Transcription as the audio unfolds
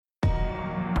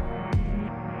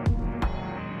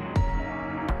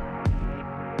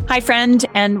Hi, friend,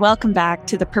 and welcome back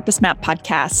to the Purpose Map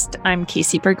podcast. I'm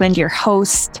Casey Berglund, your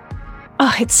host.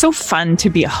 Oh, it's so fun to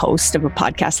be a host of a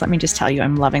podcast. Let me just tell you,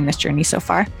 I'm loving this journey so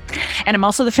far. And I'm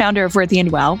also the founder of Worthy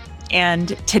and Well.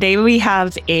 And today we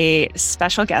have a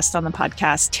special guest on the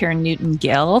podcast, Taryn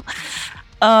Newton-Gill.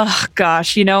 Oh,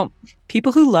 gosh,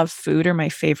 people who love food are my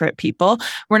favorite people.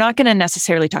 We're not going to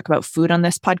necessarily talk about food on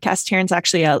this podcast. Taryn's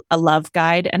actually a love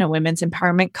guide and a women's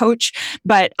empowerment coach.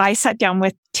 But I sat down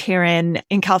with Taryn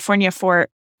in California for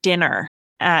dinner.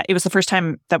 It was the first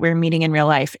time that we were meeting in real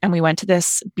life. And we went to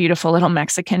this beautiful little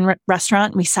Mexican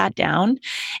restaurant. We sat down.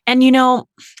 And,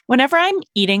 whenever I'm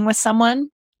eating with someone,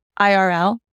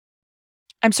 IRL,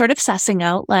 I'm sort of sussing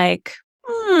out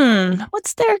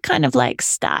what's their kind of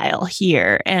style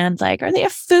here? And are they a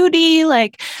foodie?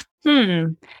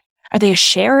 Are they a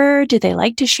sharer? Do they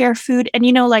like to share food? And,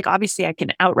 obviously I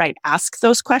can outright ask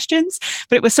those questions,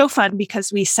 but it was so fun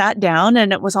because we sat down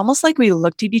and it was almost like we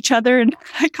looked at each other and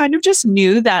I kind of just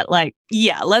knew that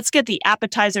let's get the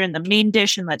appetizer and the main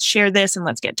dish and let's share this and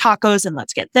let's get tacos and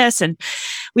let's get this. And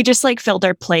we just filled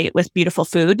our plate with beautiful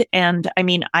food. And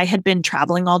I had been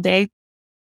traveling all day.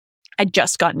 I'd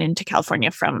just gotten into California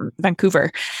from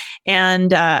Vancouver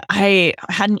and I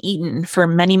hadn't eaten for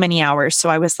many, many hours. So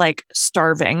I was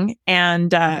starving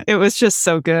and it was just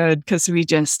so good because we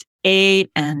just ate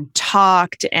and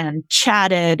talked and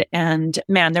chatted. And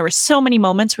man, there were so many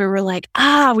moments where we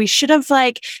were we should have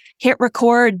hit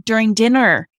record during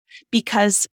dinner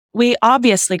because we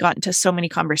obviously got into so many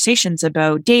conversations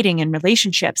about dating and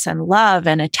relationships and love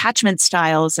and attachment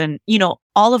styles and,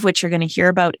 all of which you're going to hear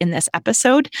about in this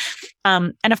episode.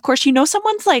 And of course,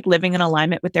 someone's living in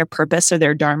alignment with their purpose or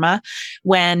their dharma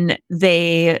when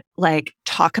they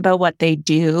talk about what they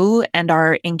do and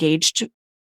are engaged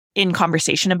in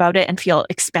conversation about it and feel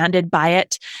expanded by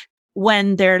it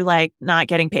when they're not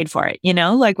getting paid for it,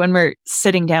 when we're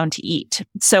sitting down to eat.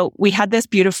 So we had this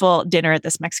beautiful dinner at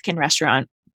this Mexican restaurant.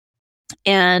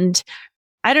 And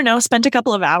I don't know, spent a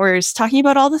couple of hours talking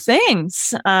about all the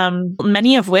things,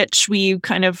 many of which we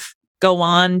kind of go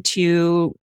on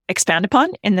to expand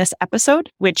upon in this episode,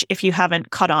 which if you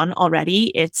haven't caught on already,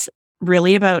 it's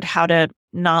really about how to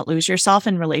not lose yourself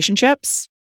in relationships,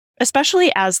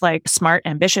 especially as smart,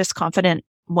 ambitious, confident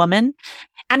woman.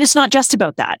 And it's not just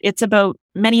about that. It's about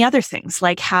many other things,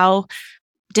 how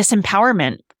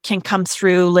disempowerment can come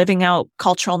through living out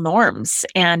cultural norms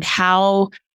and how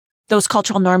those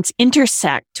cultural norms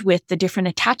intersect with the different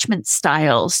attachment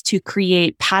styles to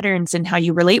create patterns in how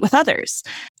you relate with others.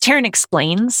 Taryn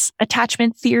explains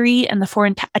attachment theory and the four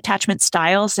attachment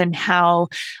styles and how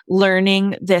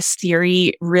learning this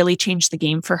theory really changed the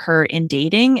game for her in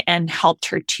dating and helped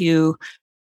her to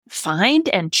find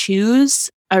and choose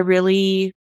a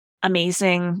really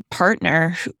amazing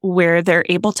partner where they're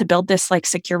able to build this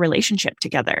secure relationship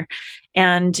together.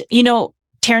 And,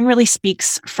 Taryn really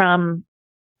speaks from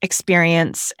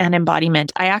experience and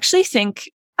embodiment. I actually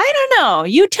think, I don't know,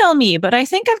 you tell me, but I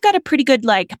think I've got a pretty good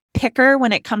picker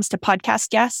when it comes to podcast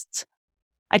guests.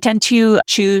 I tend to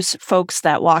choose folks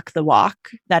that walk the walk,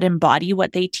 that embody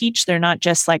what they teach. They're not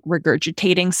just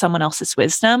regurgitating someone else's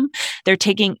wisdom. They're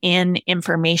taking in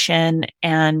information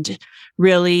and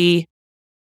really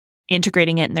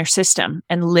integrating it in their system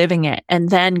and living it and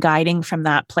then guiding from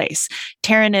that place.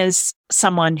 Taryn is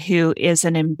someone who is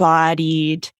an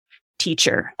embodied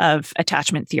teacher of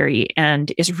attachment theory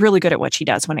and is really good at what she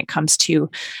does when it comes to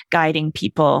guiding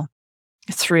people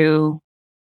through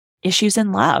issues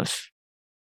in love.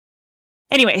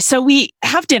 Anyway, so we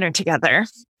have dinner together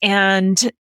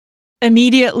and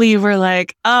immediately we're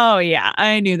oh yeah,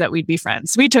 I knew that we'd be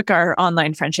friends. We took our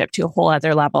online friendship to a whole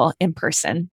other level in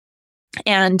person.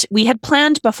 And we had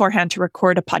planned beforehand to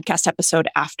record a podcast episode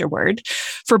afterward.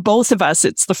 For both of us,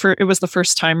 it was the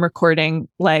first time recording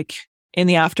in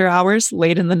the after hours,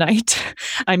 late in the night.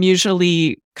 I'm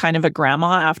usually kind of a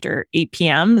grandma after 8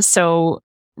 p.m. So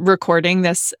recording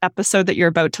this episode that you're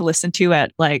about to listen to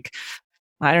at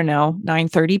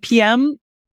 9:30 p.m.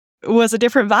 was a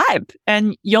different vibe.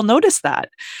 And you'll notice that.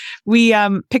 We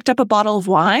picked up a bottle of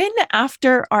wine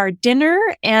after our dinner.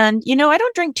 And, I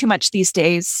don't drink too much these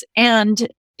days and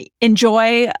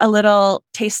enjoy a little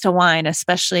taste of wine,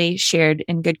 especially shared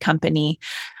in good company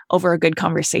over a good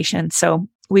conversation. So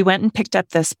we went and picked up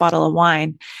this bottle of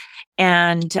wine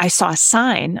and I saw a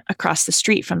sign across the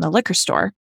street from the liquor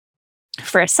store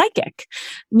for a psychic,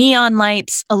 neon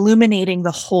lights illuminating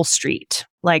the whole street,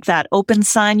 that open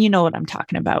sign. You know what I'm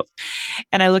talking about.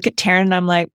 And I look at Taryn and I'm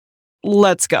like,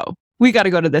 let's go. We got to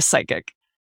go to this psychic.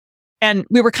 And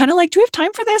we were kind of do we have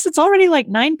time for this? It's already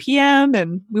 9 p.m.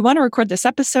 and we want to record this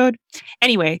episode.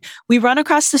 Anyway, we run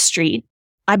across the street.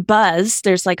 I buzz.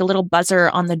 There's like a little buzzer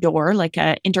on the door, like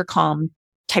a intercom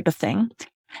type of thing.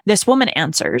 This woman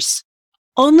answers,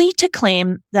 only to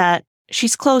claim that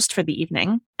she's closed for the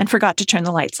evening and forgot to turn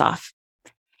the lights off.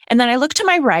 And then I look to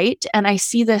my right and I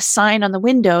see this sign on the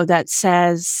window that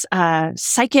says,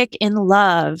 psychic in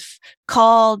love,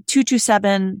 call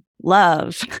 227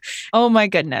 love. Oh my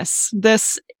goodness.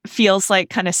 This feels like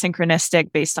kind of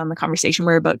synchronistic based on the conversation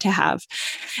we're about to have.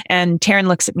 And Taryn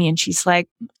looks at me and she's like,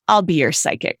 I'll be your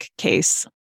psychic, Case.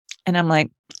 And I'm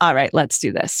like, all right, let's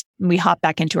do this. And we hop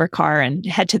back into our car and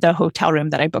head to the hotel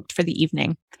room that I booked for the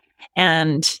evening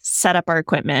and set up our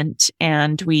equipment,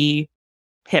 and we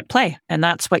hit play. And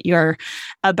that's what you're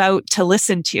about to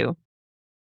listen to.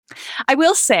 I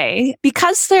will say,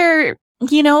 because there,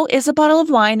 is a bottle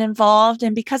of wine involved,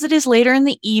 and because it is later in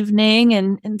the evening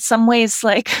and in some ways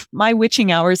like my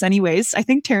witching hours anyways, I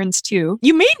think Taryn's too,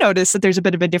 you may notice that there's a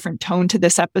bit of a different tone to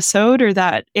this episode, or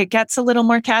that it gets a little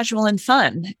more casual and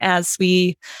fun as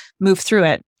we move through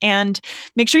it. And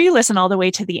make sure you listen all the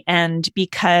way to the end,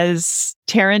 because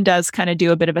Taryn does kind of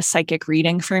do a bit of a psychic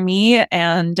reading for me.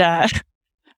 And I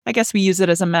guess we use it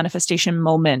as a manifestation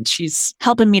moment. She's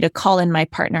helping me to call in my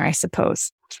partner, I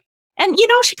suppose. And,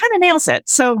 she kind of nails it.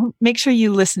 So make sure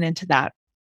you listen into that.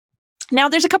 Now,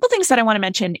 there's a couple things that I want to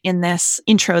mention in this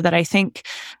intro that I think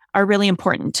are really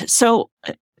important. So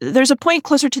there's a point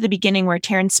closer to the beginning where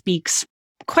Taryn speaks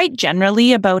quite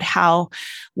generally about how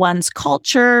one's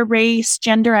culture, race,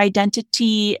 gender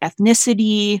identity,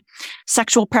 ethnicity,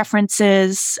 sexual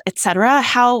preferences, etc.,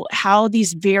 how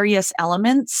these various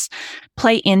elements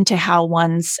play into how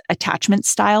one's attachment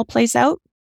style plays out.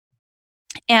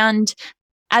 And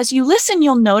as you listen,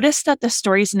 you'll notice that the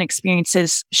stories and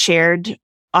experiences shared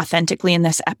authentically in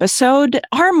this episode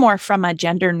are more from a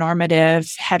gender normative,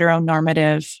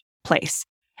 heteronormative place.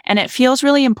 And it feels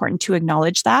really important to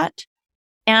acknowledge that.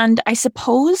 And I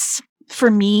suppose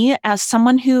for me, as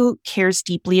someone who cares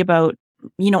deeply about,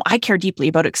 I care deeply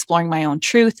about exploring my own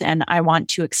truth, and I want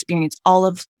to experience all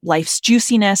of life's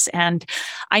juiciness. And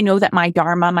I know that my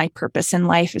dharma, my purpose in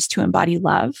life, is to embody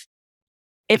love.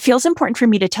 It feels important for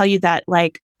me to tell you that,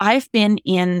 I've been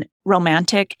in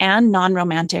romantic and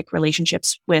non-romantic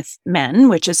relationships with men,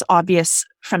 which is obvious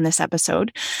from this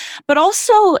episode, but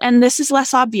also, and this is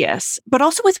less obvious, but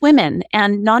also with women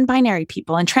and non-binary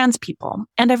people and trans people.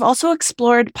 And I've also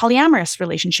explored polyamorous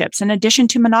relationships in addition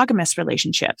to monogamous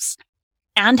relationships,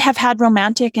 and have had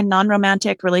romantic and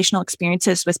non-romantic relational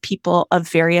experiences with people of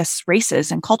various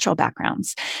races and cultural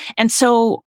backgrounds. And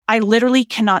so I literally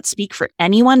cannot speak for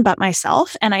anyone but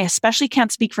myself, and I especially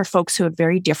can't speak for folks who have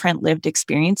very different lived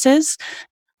experiences.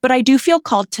 But I do feel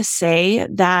called to say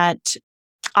that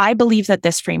I believe that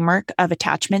this framework of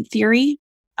attachment theory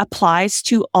applies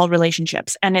to all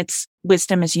relationships, and its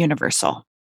wisdom is universal.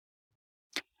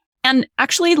 And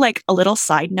actually, a little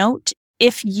side note,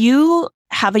 if you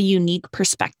have a unique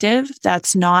perspective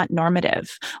that's not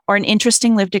normative, or an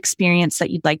interesting lived experience that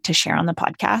you'd like to share on the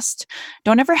podcast,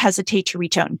 don't ever hesitate to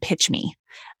reach out and pitch me.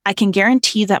 I can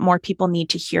guarantee that more people need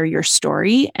to hear your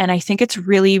story. And I think it's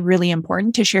really, really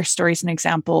important to share stories and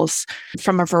examples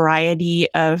from a variety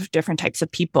of different types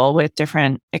of people with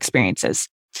different experiences.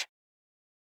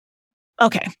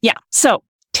 Okay. Yeah. So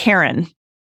Taryn,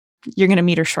 you're going to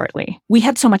meet her shortly. We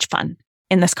had so much fun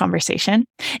in this conversation.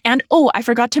 And I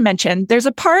forgot to mention, there's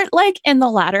a part in the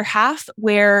latter half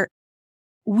where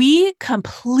we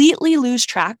completely lose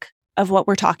track of what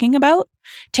we're talking about.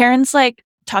 Taryn's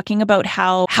talking about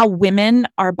how women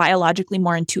are biologically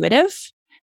more intuitive.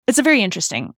 It's a very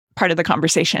interesting part of the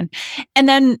conversation. And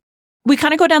then we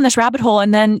kind of go down this rabbit hole,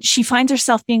 and then she finds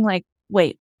herself being like,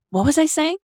 wait, what was I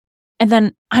saying? And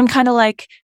then I'm kind of like,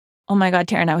 oh my God,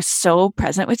 Taryn, I was so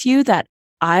present with you that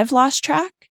I've lost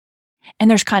track.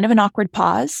 And there's kind of an awkward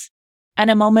pause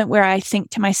and a moment where I think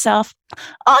to myself,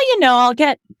 I'll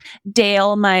get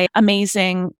Dale, my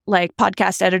amazing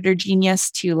podcast editor genius,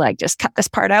 to just cut this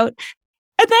part out.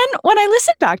 And then when I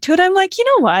listen back to it, I'm like, you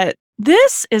know what?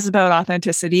 This is about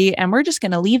authenticity, and we're just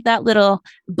going to leave that little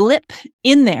blip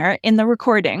in there in the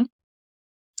recording.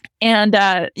 And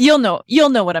you'll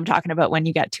know what I'm talking about when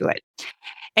you get to it.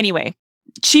 Anyway,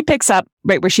 she picks up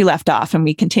right where she left off, and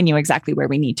we continue exactly where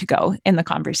we need to go in the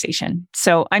conversation.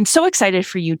 So I'm so excited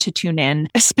for you to tune in,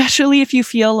 especially if you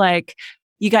feel like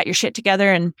you got your shit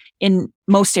together in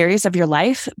most areas of your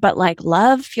life, but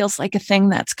love feels like a thing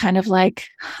that's kind of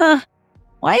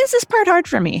why is this part hard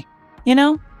for me?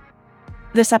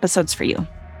 This episode's for you.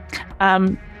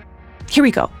 Here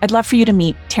we go. I'd love for you to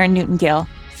meet Taryn Newton-Gill,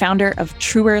 founder of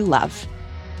Truer Love.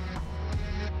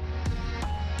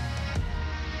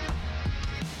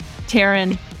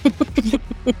 Taryn.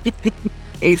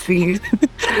 AC.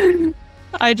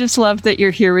 I just love that you're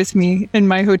here with me in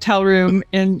my hotel room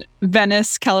in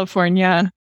Venice,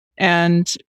 California.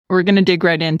 And we're going to dig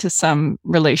right into some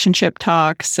relationship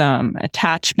talk, some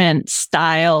attachment,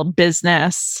 style,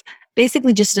 business.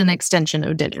 Basically just an extension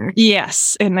of dinner.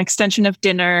 Yes, an extension of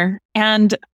dinner.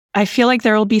 And I feel like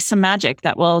there will be some magic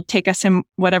that will take us in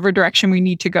whatever direction we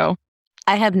need to go.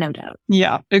 I have no doubt.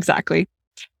 Yeah, exactly.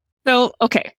 So,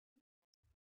 okay.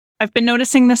 I've been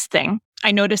noticing this thing.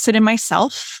 I notice it in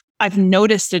myself. I've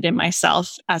noticed it in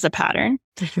myself as a pattern.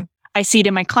 I see it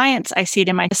in my clients. I see it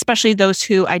in especially those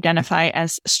who identify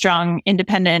as strong,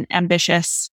 independent,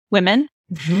 ambitious women,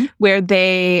 where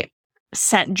they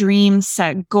set dreams,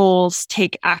 set goals,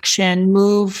 take action,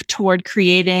 move toward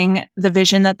creating the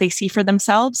vision that they see for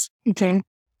themselves. Okay.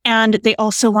 And they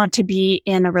also want to be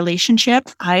in a relationship.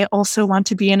 I also want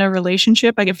to be in a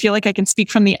relationship. I feel like I can speak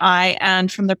from the I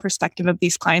and from the perspective of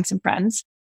these clients and friends.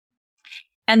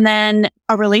 And then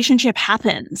a relationship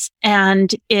happens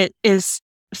and it is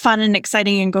fun and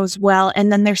exciting and goes well.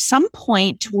 And then there's some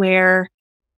point where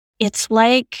it's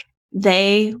like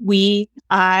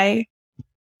I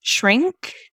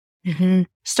shrink,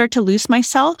 start to lose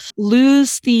myself,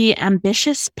 lose the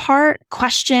ambitious part,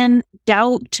 question,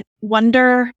 doubt,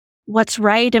 wonder what's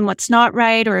right and what's not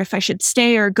right, or if I should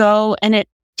stay or go. And it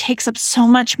takes up so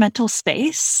much mental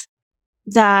space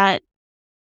that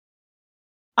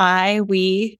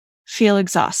we feel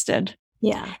exhausted.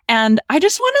 Yeah. And I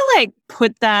just want to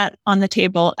put that on the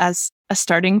table as a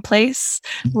starting place.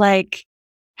 Like,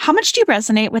 how much do you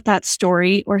resonate with that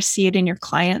story or see it in your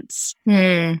clients?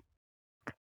 I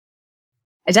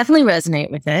definitely resonate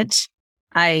with it.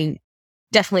 I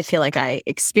definitely feel like I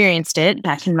experienced it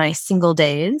back in my single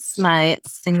days, my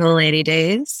single lady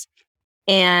days.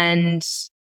 And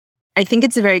I think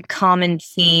it's a very common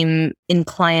theme in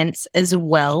clients as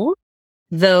well,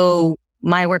 though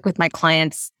my work with my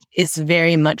clients is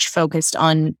very much focused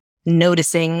on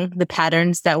noticing the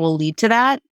patterns that will lead to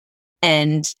that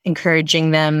and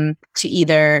encouraging them to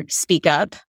either speak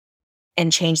up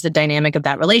and change the dynamic of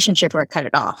that relationship or cut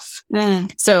it off.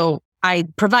 So I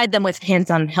provide them with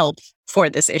hands-on help for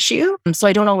this issue. So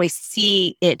I don't always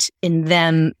see it in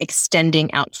them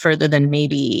extending out further than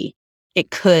maybe it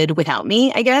could without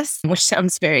me, I guess, which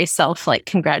sounds very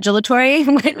congratulatory,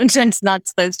 which it's not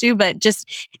supposed to, but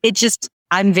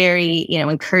I'm very,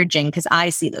 encouraging because I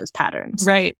see those patterns.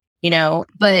 Right.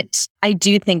 But I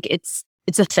do think it's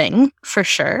a thing for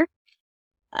sure.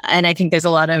 And I think there's a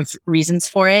lot of reasons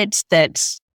for it that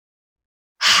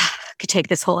could take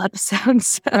this whole episode.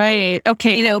 So, right.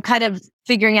 Okay. Kind of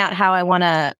figuring out how I want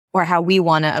to, or how we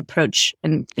want to approach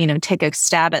and, take a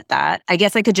stab at that. I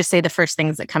guess I could just say the first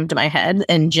things that come to my head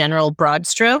in general broad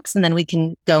strokes, and then we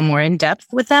can go more in depth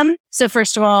with them. So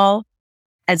first of all,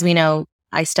 as we know,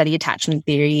 I study attachment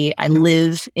theory. I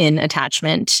live in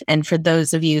attachment. And for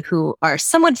those of you who are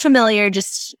somewhat familiar,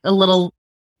 just a little,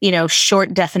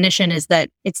 short definition is that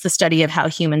it's the study of how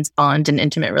humans bond in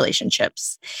intimate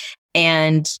relationships.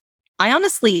 And I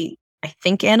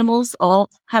think animals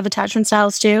all have attachment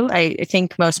styles too. I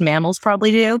think most mammals probably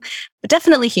do, but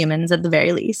definitely humans at the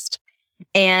very least.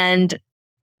 And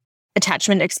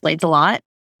attachment explains a lot.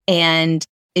 And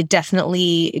it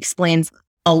definitely explains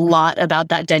a lot about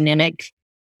that dynamic,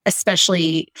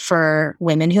 especially for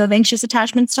women who have anxious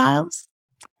attachment styles.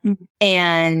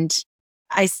 And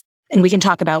we can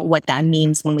talk about what that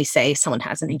means when we say someone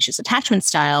has an anxious attachment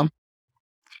style.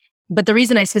 But the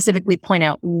reason I specifically point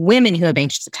out women who have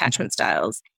anxious attachment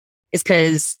styles is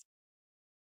because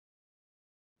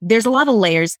there's a lot of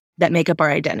layers that make up our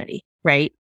identity,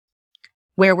 right?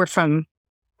 Where we're from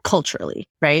culturally,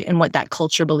 right? And what that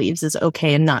culture believes is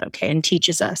okay and not okay, and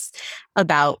teaches us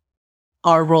about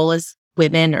our role as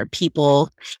women or people,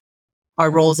 our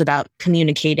roles about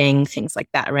communicating, things like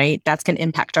that, right? That's going to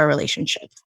impact our relationship.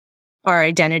 Our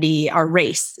identity, our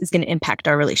race is going to impact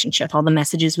our relationship, all the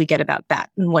messages we get about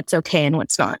that and what's okay and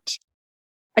what's not.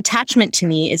 Attachment to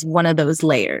me is one of those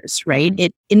layers, right?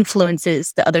 It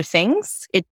influences the other things.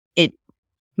 It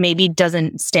maybe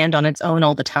doesn't stand on its own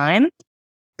all the time,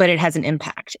 but it has an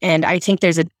impact. And I think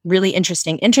there's a really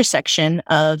interesting intersection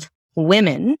of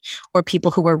women or people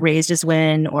who were raised as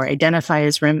women or identify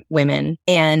as women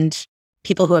and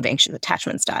people who have anxious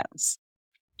attachment styles,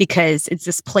 because it's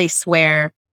this place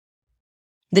where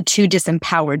the two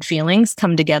disempowered feelings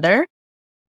come together.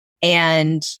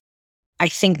 And I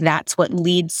think that's what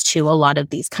leads to a lot of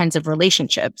these kinds of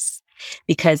relationships,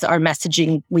 because our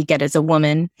messaging we get as a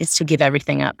woman is to give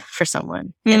everything up for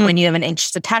someone. And when you have an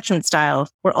anxious attachment style,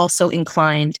 we're also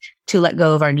inclined to let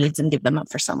go of our needs and give them up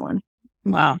for someone.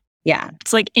 Wow. Yeah.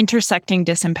 It's like intersecting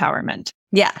disempowerment.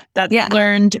 Yeah. That's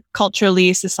learned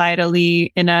culturally,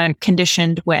 societally in a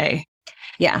conditioned way.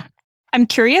 Yeah. I'm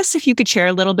curious if you could share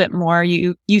a little bit more.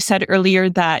 You said earlier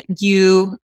that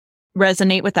you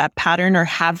resonate with that pattern or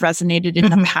have resonated in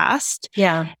the past.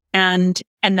 Yeah. And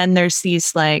then there's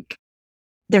these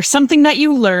there's something that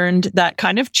you learned that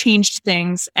kind of changed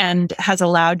things and has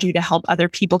allowed you to help other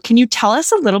people. Can you tell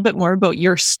us a little bit more about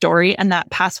your story and that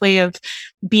pathway of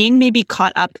being maybe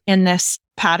caught up in this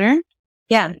pattern?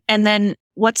 Yeah. And then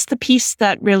what's the piece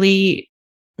that really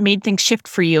made things shift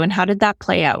for you and how did that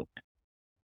play out?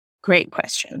 Great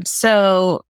question.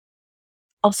 So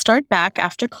I'll start back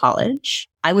after college.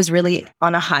 I was really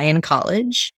on a high in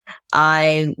college.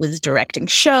 I was directing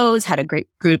shows, had a great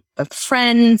group of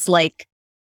friends. Like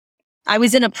I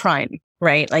was in a prime,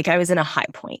 right? Like I was in a high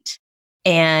point.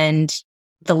 And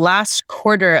the last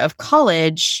quarter of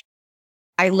college,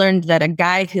 I learned that a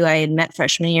guy who I had met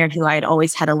freshman year, who I had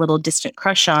always had a little distant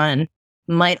crush on,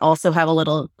 might also have a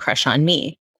little crush on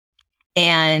me.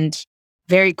 And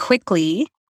very quickly,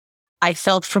 I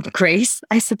fell from grace,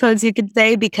 I suppose you could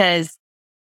say, because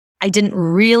I didn't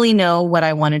really know what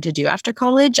I wanted to do after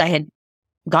college. I had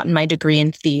gotten my degree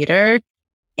in theater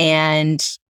and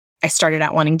I started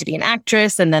out wanting to be an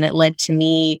actress. And then it led to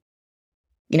me,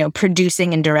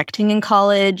 producing and directing in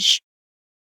college.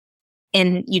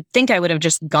 And you'd think I would have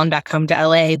just gone back home to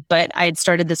LA, but I had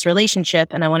started this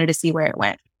relationship and I wanted to see where it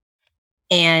went.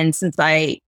 And since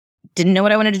I didn't know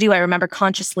what I wanted to do, I remember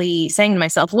consciously saying to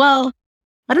myself, well,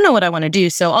 I don't know what I want to do,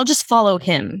 so I'll just follow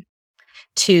him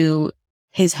to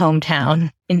his hometown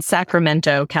in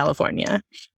Sacramento, California,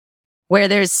 where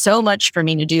there's so much for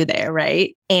me to do there,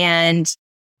 right? And,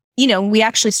 we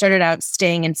actually started out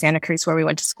staying in Santa Cruz where we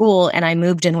went to school, and I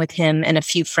moved in with him and a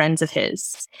few friends of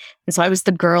his. And so I was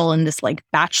the girl in this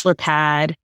bachelor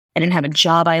pad. I didn't have a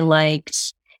job I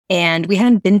liked, and we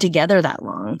hadn't been together that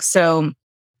long. So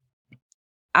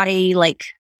I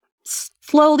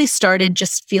slowly started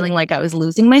just feeling like I was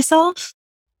losing myself,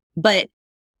 but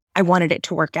I wanted it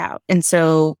to work out. And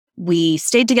so we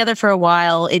stayed together for a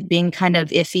while, it being kind of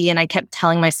iffy. And I kept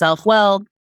telling myself, well,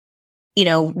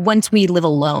 once we live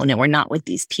alone and we're not with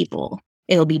these people,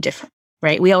 it'll be different,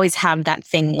 right? We always have that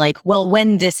thing well,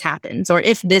 when this happens, or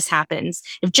if this happens,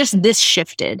 if just this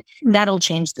shifted, that'll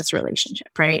change this relationship,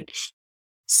 right?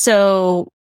 So,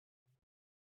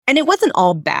 and it wasn't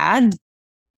all bad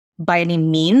by any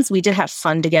means. We did have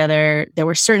fun together. There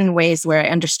were certain ways where I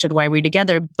understood why we were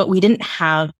together, but we didn't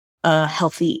have a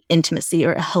healthy intimacy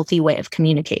or a healthy way of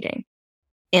communicating.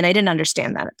 And I didn't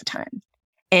understand that at the time.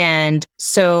 And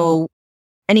so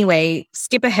anyway,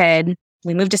 skip ahead.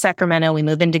 We moved to Sacramento. We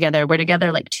moved in together. We're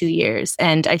together 2 years.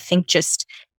 And I think just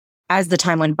as the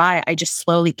time went by, I just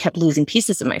slowly kept losing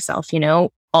pieces of myself.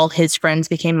 All his friends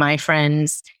became my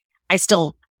friends. I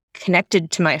still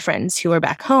connected to my friends who were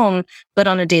back home, but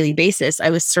on a daily basis, I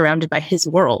was surrounded by his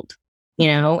world,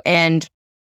 and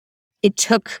it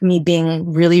took me being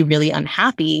really, really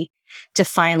unhappy to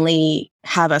finally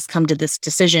have us come to this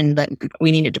decision that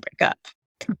we needed to break up.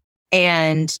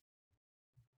 And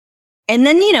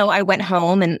then, I went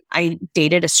home and I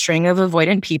dated a string of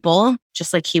avoidant people,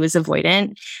 just like he was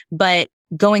avoidant. But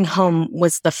going home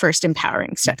was the first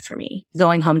empowering step for me,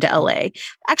 going home to LA,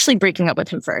 actually breaking up with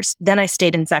him first. Then I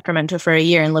stayed in Sacramento for a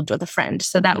year and lived with a friend.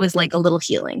 So that was a little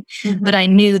healing, but I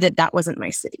knew that that wasn't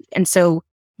my city. And so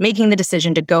making the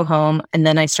decision to go home, and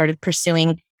then I started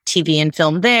pursuing TV and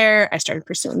film there. I started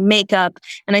pursuing makeup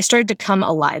and I started to come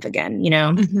alive again,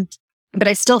 but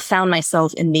I still found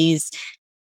myself in these,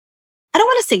 I don't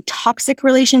want to say toxic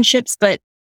relationships, but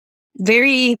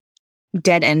very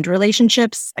dead end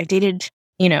relationships. I dated,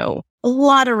 a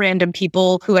lot of random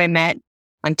people who I met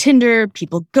on Tinder,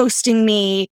 people ghosting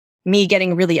me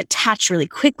getting really attached really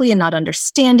quickly and not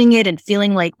understanding it and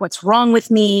feeling like what's wrong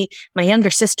with me. My younger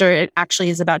sister actually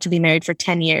is about to be married for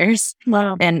 10 years.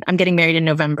 Wow. And I'm getting married in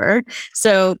November.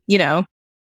 So,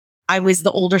 I was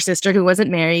the older sister who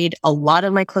wasn't married. A lot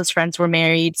of my close friends were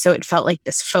married. So it felt like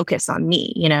this focus on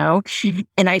me,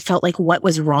 and I felt like what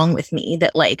was wrong with me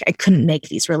that I couldn't make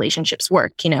these relationships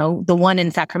work. The one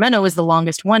in Sacramento was the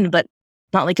longest one, but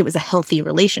not like it was a healthy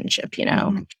relationship,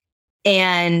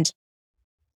 And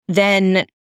then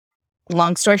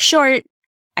long story short,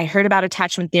 I heard about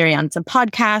attachment theory on some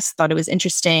podcasts, thought it was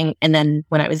interesting. And then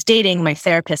when I was dating, my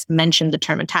therapist mentioned the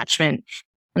term attachment.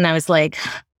 And I was like,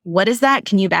 what is that?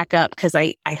 Can you back up? Because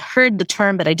I heard the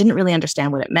term, but I didn't really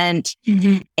understand what it meant.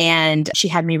 And she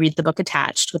had me read the book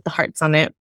Attached with the hearts on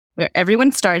it, where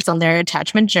everyone starts on their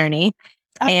attachment journey.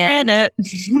 I read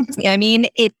it. I mean,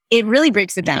 it really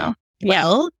breaks it down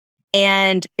well.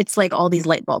 And it's like all these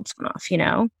light bulbs went off,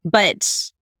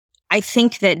 But I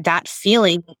think that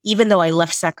feeling, even though I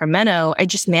left Sacramento, I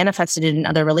just manifested it in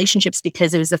other relationships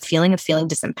because it was a feeling of feeling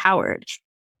disempowered.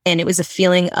 And it was a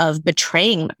feeling of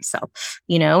betraying myself,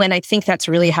 and I think that's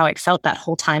really how I felt that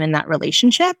whole time in that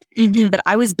relationship. That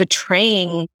I was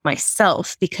betraying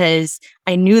myself because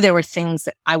I knew there were things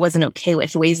that I wasn't okay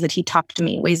with, ways that he talked to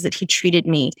me, ways that he treated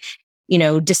me,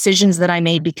 decisions that I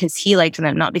made because he liked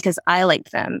them, not because I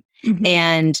liked them.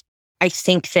 And I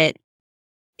think that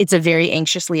it's a very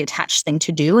anxiously attached thing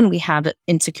to do. And we have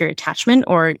insecure attachment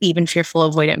or even fearful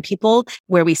avoidant people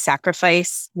where we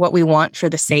sacrifice what we want for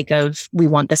the sake of we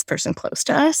want this person close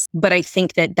to us. But I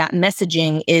think that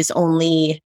messaging is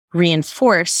only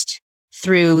reinforced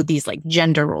through these like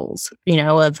gender roles,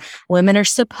 of women are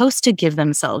supposed to give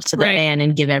themselves to the man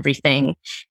and give everything.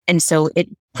 And so it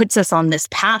puts us on this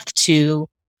path to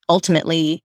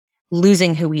ultimately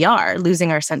losing who we are,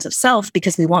 losing our sense of self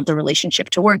because we want the relationship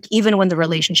to work, even when the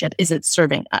relationship isn't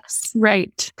serving us.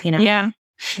 Right. Yeah.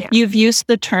 You've used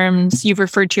the terms, you've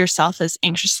referred to yourself as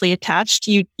anxiously attached.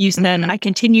 You said, I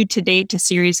continue to date a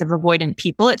series of avoidant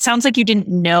people. It sounds like you didn't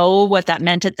know what that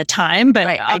meant at the time,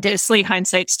 but obviously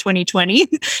hindsight's 2020.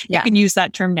 You can use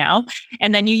that term now.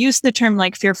 And then you use the term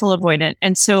like fearful avoidant.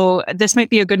 And so this might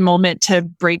be a good moment to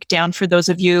break down for those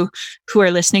of you who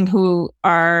are listening, who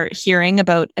are hearing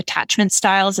about attachment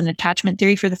styles and attachment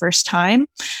theory for the first time,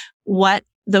 what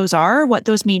those are, what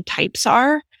those main types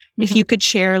are. If you could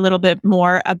share a little bit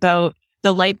more about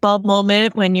the light bulb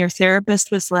moment when your therapist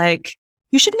was like,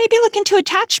 you should maybe look into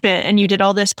attachment, and you did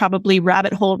all this probably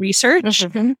rabbit hole research.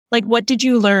 Like, what did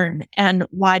you learn and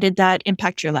why did that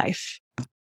impact your life?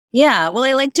 Yeah, well,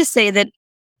 I like to say that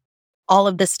all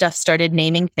of this stuff started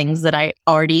naming things that I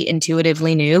already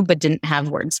intuitively knew, but didn't have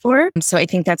words for. So I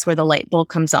think that's where the light bulb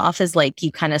comes off, is like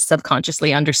you kind of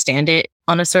subconsciously understand it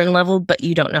on a certain level, but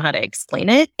you don't know how to explain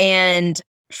it. And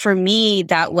for me,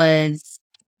 that was,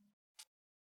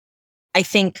 I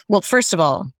think, well, first of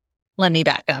all, let me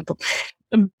back up.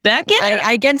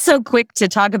 I get so quick to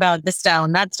talk about this style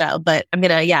and that style, but I'm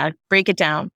going to, break it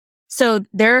down. So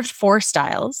there are 4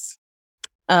 styles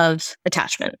of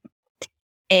attachment.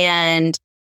 And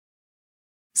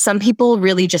some people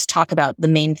really just talk about the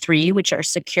main 3, which are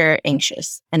secure,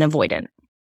 anxious, and avoidant.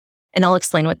 And I'll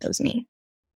explain what those mean.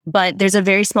 But there's a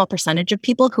very small percentage of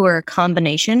people who are a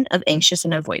combination of anxious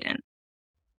and avoidant.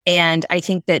 And I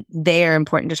think that they are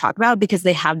important to talk about because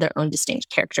they have their own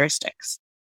distinct characteristics.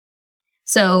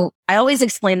 So I always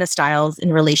explain the styles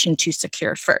in relation to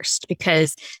secure first,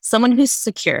 because someone who's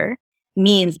secure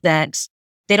means that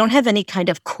they don't have any kind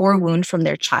of core wound from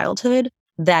their childhood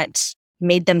that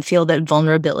made them feel that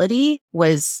vulnerability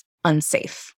was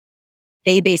unsafe.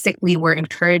 They basically were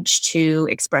encouraged to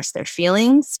express their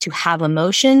feelings, to have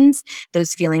emotions.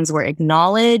 Those feelings were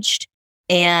acknowledged.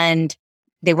 And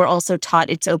they were also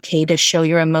taught it's okay to show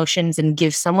your emotions and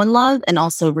give someone love and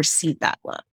also receive that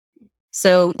love.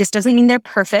 So this doesn't mean they're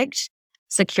perfect.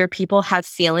 Secure people have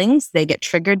feelings. They get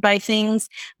triggered by things,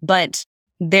 but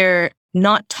they're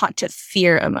not taught to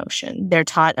fear emotion. They're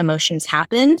taught emotions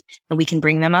happen and we can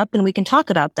bring them up and we can talk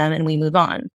about them and we move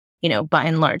on. By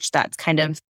and large, that's kind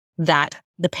of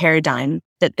the paradigm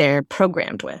that they're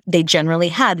programmed with. They generally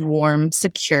had warm,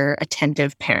 secure,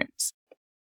 attentive parents.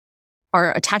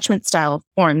 Our attachment style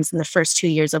forms in the first 2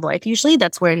 years of life. Usually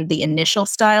that's where the initial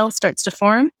style starts to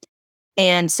form.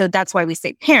 And so that's why we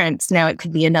say parents. Now it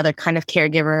could be another kind of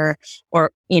caregiver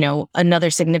or, another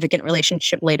significant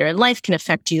relationship later in life can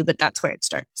affect you, but that's where it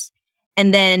starts.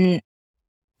 And then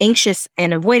anxious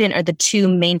and avoidant are the 2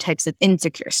 main types of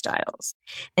insecure styles.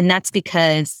 And that's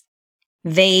because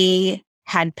they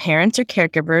had parents or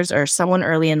caregivers or someone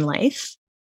early in life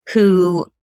who,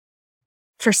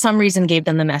 for some reason, gave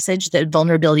them the message that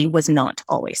vulnerability was not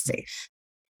always safe.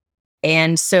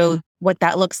 And so what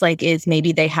that looks like is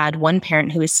maybe they had one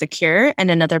parent who was secure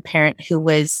and another parent who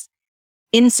was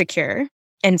insecure.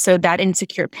 And so that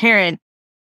insecure parent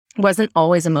wasn't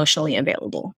always emotionally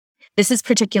available. This is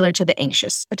particular to the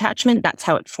anxious attachment. That's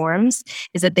how it forms,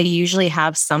 is that they usually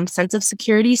have some sense of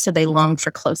security, so they long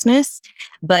for closeness.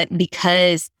 But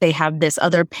because they have this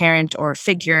other parent or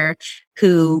figure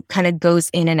who kind of goes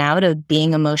in and out of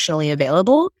being emotionally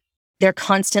available, they're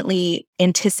constantly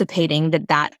anticipating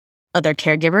that other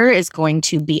caregiver is going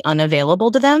to be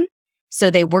unavailable to them. So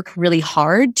they work really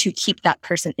hard to keep that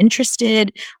person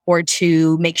interested or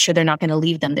to make sure they're not going to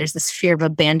leave them. There's this fear of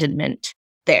abandonment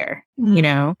there,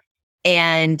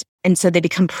 And so they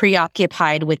become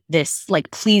preoccupied with this, like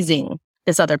pleasing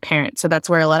this other parent. So that's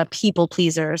where a lot of people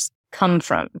pleasers come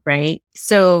from, right?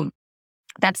 So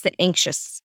that's the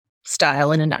anxious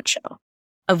style in a nutshell.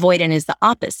 Avoidant is the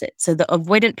opposite. So the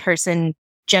avoidant person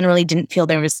generally didn't feel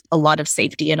there was a lot of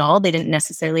safety at all. They didn't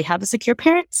necessarily have a secure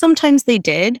parent. Sometimes they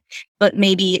did, but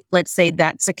maybe let's say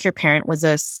that secure parent was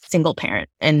a single parent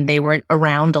and they weren't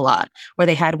around a lot, or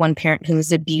they had one parent who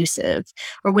was abusive,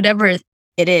 or whatever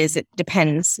it is. It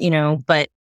depends, but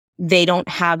they don't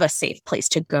have a safe place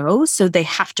to go. So they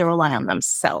have to rely on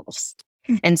themselves.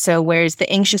 And so whereas the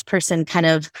anxious person kind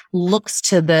of looks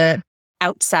to the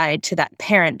outside, to that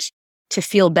parent to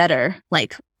feel better,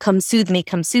 like, come soothe me,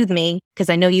 because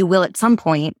I know you will at some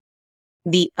point.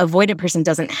 The avoidant person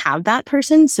doesn't have that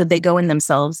person. So they go in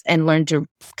themselves and learn to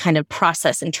kind of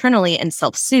process internally and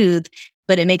self-soothe,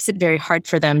 but it makes it very hard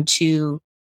for them to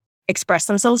express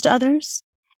themselves to others.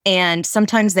 And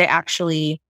sometimes they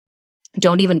actually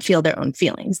don't even feel their own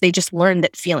feelings. They just learn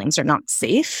that feelings are not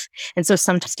safe. And so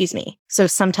sometimes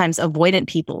avoidant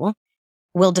people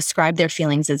will describe their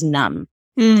feelings as numb.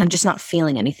 I'm just not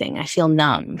feeling anything. I feel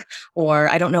numb, or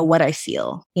I don't know what I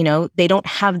feel. They don't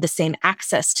have the same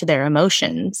access to their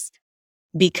emotions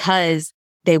because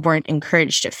they weren't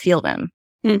encouraged to feel them,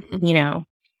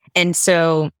 And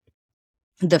so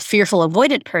the fearful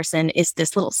avoidant person is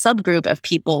this little subgroup of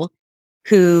people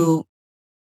who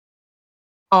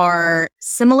are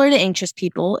similar to anxious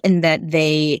people in that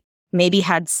they maybe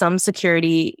had some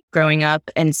security growing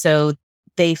up. And so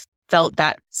they felt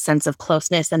that sense of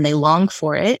closeness and they long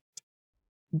for it,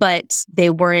 but they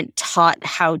weren't taught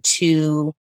how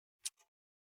to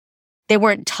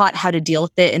deal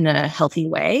with it in a healthy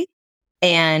way.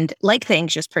 And like the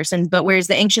anxious person, but whereas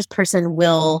the anxious person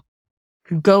will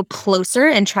go closer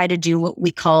and try to do what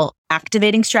we call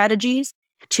activating strategies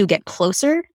to get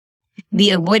closer,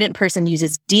 the avoidant person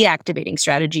uses deactivating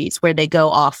strategies where they go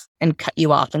off and cut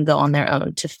you off and go on their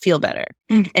own to feel better.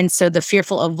 And so the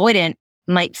fearful avoidant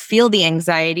might feel the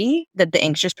anxiety that the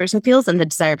anxious person feels and the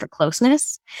desire for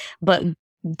closeness, but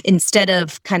instead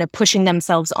of kind of pushing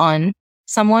themselves on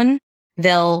someone,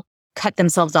 they'll cut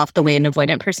themselves off the way an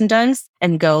avoidant person does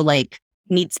and go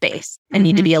need space and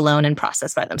need to be alone and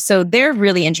processed by them. So they're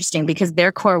really interesting because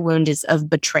their core wound is of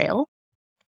betrayal,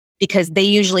 because they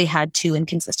usually had two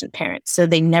inconsistent parents. So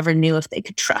they never knew if they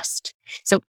could trust.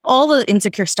 So all the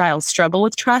insecure styles struggle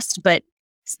with trust, but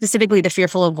specifically the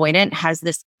fearful avoidant has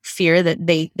this fear that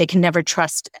they can never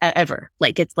trust ever.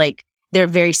 They're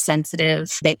very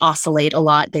sensitive. They oscillate a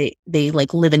lot. They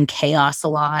live in chaos a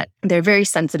lot. They're a very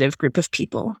sensitive group of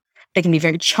people. They can be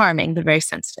very charming, but very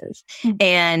sensitive.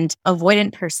 And an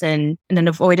avoidant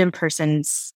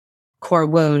person's core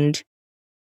wound,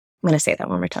 I'm going to say that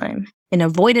one more time. An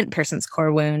avoidant person's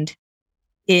core wound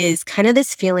is kind of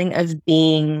this feeling of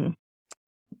being,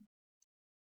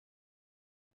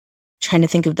 trying to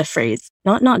think of the phrase,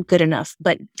 not good enough,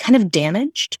 but kind of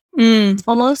damaged,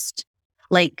 almost.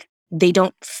 Like they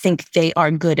don't think they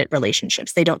are good at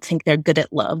relationships. They don't think they're good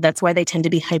at love. That's why they tend to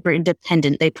be hyper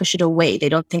independent. They push it away. They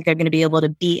don't think they're going to be able to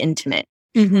be intimate,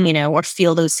 or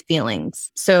feel those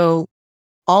feelings. So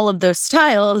all of those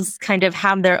styles kind of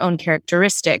have their own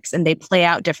characteristics and they play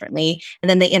out differently, and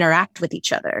then they interact with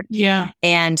each other. Yeah.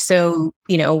 And so,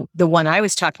 the one I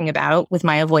was talking about with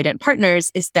my avoidant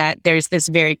partners is that there's this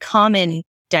very common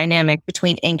dynamic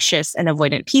between anxious and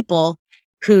avoidant people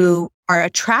who are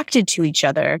attracted to each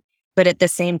other, but at the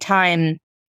same time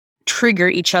trigger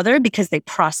each other because they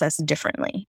process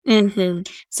differently.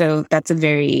 So that's a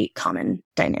very common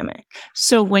dynamic.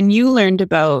 So when you learned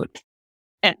about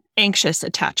anxious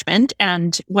attachment,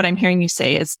 and what I'm hearing you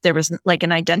say is there was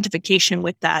an identification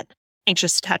with that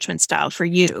anxious attachment style for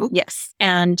you. Yes.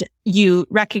 And you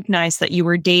recognized that you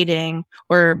were dating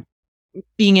or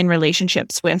being in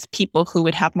relationships with people who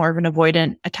would have more of an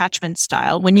avoidant attachment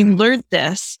style. When you learned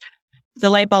this, the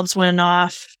light bulbs went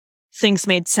off, things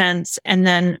made sense. And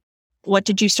then what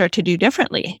did you start to do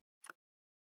differently?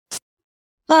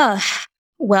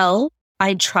 Well,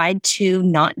 I tried to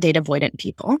not date avoidant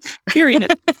people.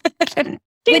 Period. Ding,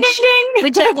 ding, ding.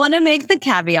 Which I want to make the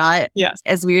caveat. Yes.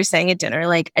 As we were saying at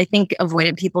dinner, I think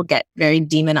avoidant people get very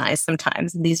demonized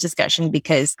sometimes in these discussions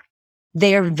because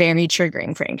they are very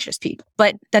triggering for anxious people.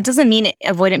 But that doesn't mean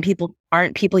avoidant people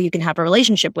aren't people you can have a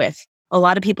relationship with. A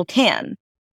lot of people can.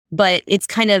 But it's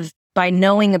kind of by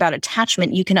knowing about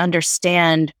attachment, you can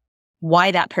understand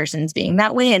why that person's being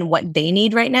that way and what they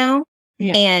need right now.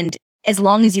 Yeah. And as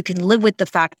long as you can live with the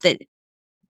fact that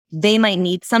they might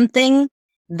need something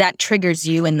that triggers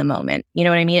you in the moment. You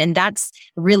know what I mean? And that's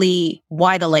really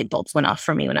why the light bulbs went off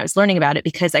for me when I was learning about it,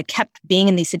 because I kept being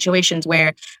in these situations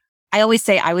where I always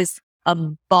say I was a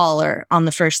baller on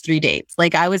the first 3 dates.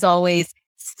 I was always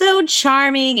so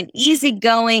charming and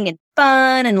easygoing and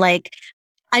fun. And I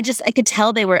could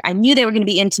tell I knew they were going to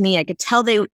be into me. I could tell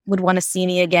they would want to see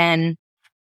me again.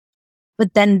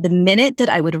 But then the minute that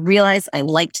I would realize I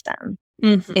liked them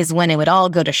is when it would all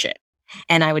go to shit.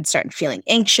 And I would start feeling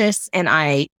anxious and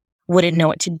I wouldn't know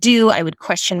what to do. I would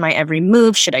question my every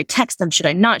move. Should I text them? Should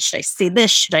I not? Should I say this?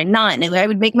 Should I not? And I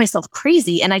would make myself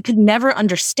crazy. And I could never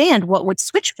understand what would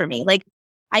switch for me. Like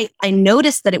I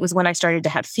noticed that it was when I started to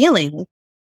have feelings,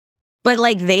 but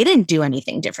like they didn't do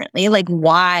anything differently. Like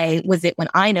why was it when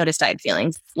I noticed I had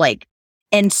feelings? Like,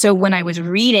 and so when I was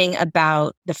reading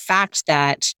about the fact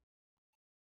that,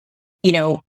 you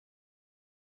know,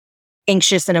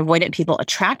 anxious and avoidant people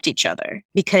attract each other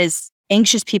because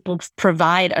anxious people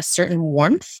provide a certain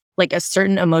warmth, like a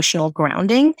certain emotional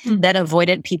grounding that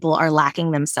avoidant people are lacking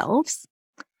themselves.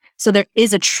 So there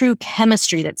is a true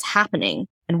chemistry that's happening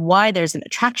and why there's an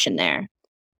attraction there.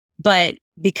 But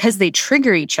because they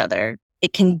trigger each other,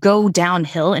 it can go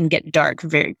downhill and get dark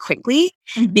very quickly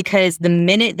because the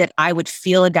minute that I would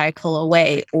feel a guy pull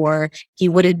away or he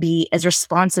wouldn't be as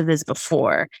responsive as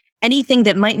before, anything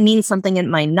that might mean something it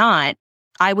might not,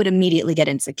 I would immediately get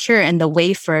insecure. And the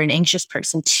way for an anxious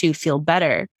person to feel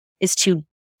better is to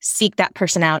seek that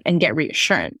person out and get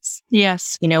reassurance.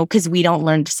 Yes. You know, because we don't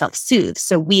learn to self-soothe.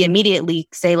 So we immediately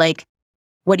say like,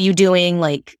 what are you doing?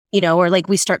 Like, you know, or like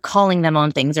we start calling them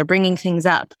on things or bringing things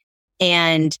up.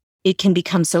 And it can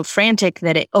become so frantic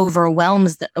that it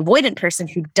overwhelms the avoidant person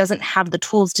who doesn't have the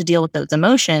tools to deal with those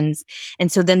emotions.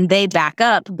 And so then they back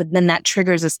up, but then that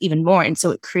triggers us even more. And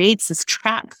so it creates this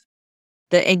trap,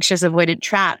 the anxious avoidant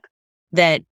trap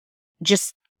that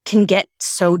just can get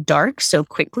so dark so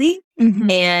quickly.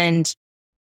 And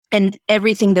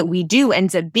everything that we do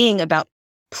ends up being about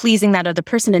pleasing that other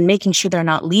person and making sure they're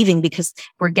not leaving because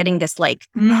we're getting this like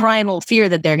primal fear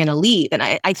that they're going to leave. And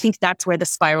I think that's where the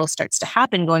spiral starts to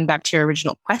happen, going back to your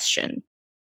original question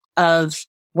of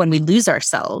when we lose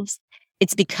ourselves.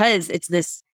 It's because it's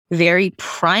this very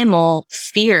primal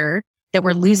fear that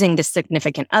we're losing this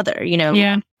significant other. You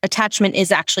know, attachment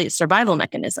is actually a survival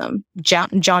mechanism.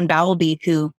 John Bowlby,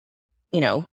 who, you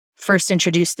know, first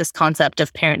introduced this concept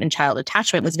of parent and child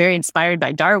attachment, was very inspired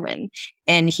by Darwin.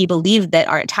 And he believed that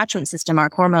our attachment system, our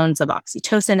hormones of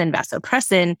oxytocin and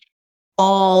vasopressin,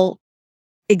 all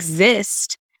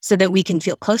exist so that we can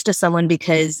feel close to someone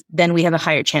because then we have a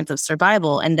higher chance of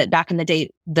survival. And that back in the day,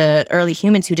 the early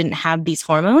humans who didn't have these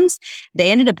hormones,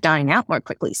 they ended up dying out more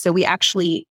quickly. So we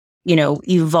actually, you know,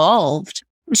 evolved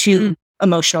to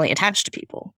emotionally attach to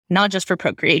people, not just for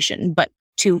procreation, but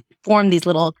to form these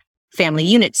little family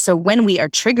units. So when we are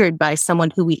triggered by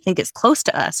someone who we think is close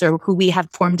to us or who we have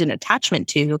formed an attachment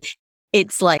to,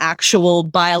 it's like actual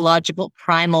biological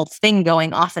primal thing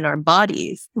going off in our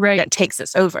bodies that takes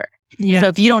us over. So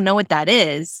if you don't know what that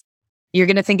is, you're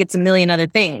going to think it's a million other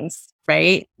things,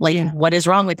 right? Like, what is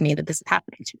wrong with me that this is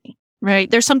happening to me? Right.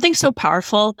 There's something so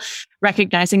powerful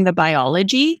recognizing the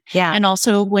biology. And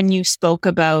also when you spoke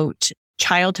about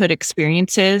childhood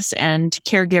experiences and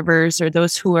caregivers or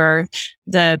those who are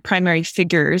the primary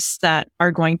figures that are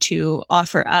going to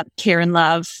offer up care and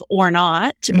love or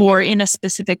not, or in a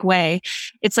specific way.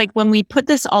 It's like when we put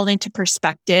this all into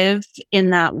perspective in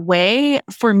that way,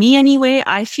 for me anyway,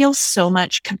 I feel so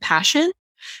much compassion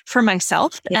for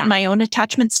myself and my own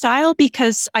attachment style,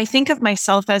 because I think of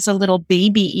myself as a little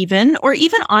baby even, or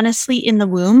even honestly in the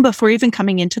womb before even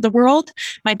coming into the world.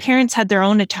 My parents had their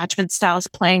own attachment styles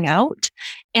playing out.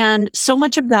 And so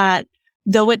much of that,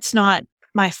 though it's not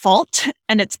my fault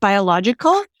and it's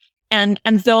biological, and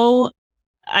though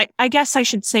I guess I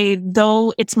should say,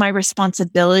 though it's my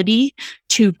responsibility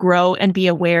to grow and be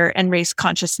aware and raise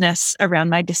consciousness around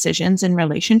my decisions in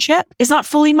relationship, it's not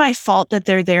fully my fault that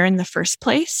they're there in the first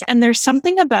place. And there's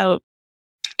something about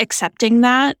accepting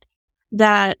that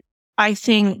I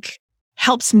think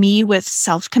helps me with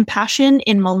self-compassion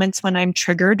in moments when I'm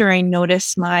triggered or I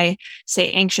notice my, say,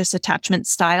 anxious attachment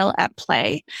style at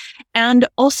play. And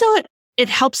also it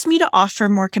helps me to offer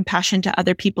more compassion to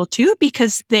other people too,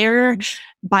 because they're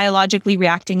biologically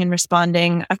reacting and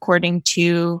responding according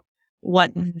to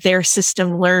what their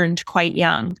system learned quite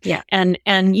young.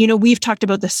 And, you know, we've talked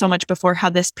about this so much before, how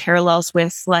this parallels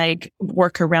with like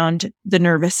work around the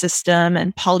nervous system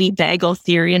and polyvagal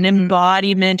theory and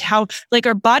embodiment, how like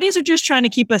our bodies are just trying to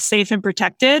keep us safe and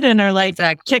protected and are like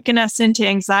kicking us into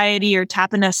anxiety or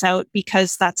tapping us out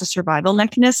because that's a survival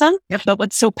mechanism. But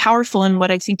what's so powerful and what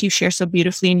I think you share so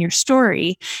beautifully in your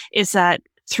story is that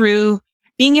through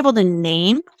being able to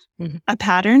name a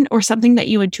pattern or something that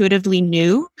you intuitively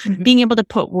knew, being able to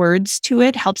put words to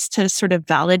it helps to sort of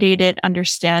validate it,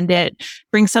 understand it,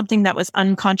 bring something that was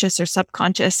unconscious or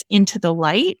subconscious into the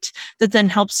light that then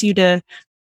helps you to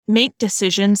make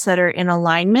decisions that are in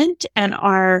alignment and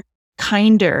are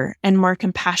kinder and more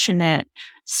compassionate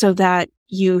so that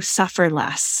you suffer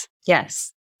less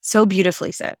Yes. So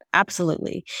beautifully said.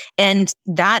 Absolutely. And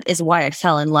that is why I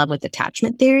fell in love with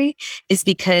attachment theory, is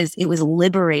because it was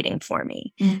liberating for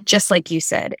me. Just like you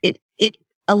said, it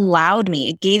allowed me,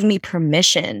 it gave me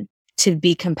permission to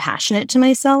be compassionate to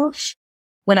myself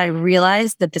when I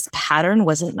realized that this pattern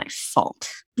wasn't my fault.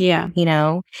 Yeah.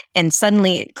 And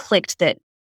suddenly it clicked that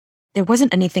there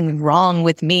wasn't anything wrong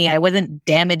with me. I wasn't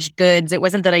damaged goods. It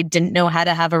wasn't that I didn't know how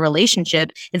to have a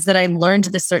relationship. It's that I learned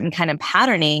this certain kind of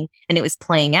patterning and it was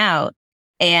playing out.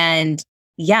 And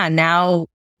yeah, now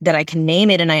that I can name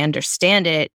it and I understand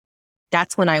it,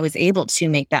 that's when I was able to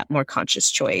make that more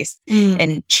conscious choice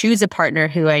and choose a partner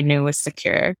who I knew was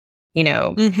secure,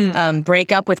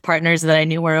 break up with partners that I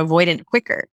knew were avoidant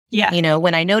quicker. Yeah.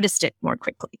 When I noticed it more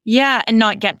quickly. Yeah. And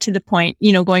not get to the point,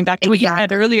 going back to what you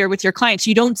said earlier with your clients,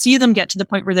 you don't see them get to the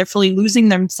point where they're fully losing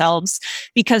themselves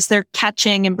because they're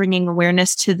catching and bringing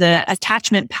awareness to the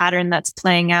attachment pattern that's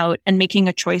playing out and making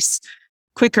a choice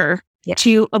quicker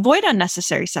to avoid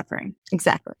unnecessary suffering.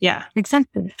 Exactly. Yeah.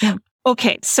 Exactly. Yeah.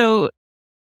 Okay. So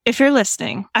if you're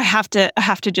listening, I have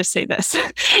to just say this.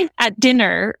 At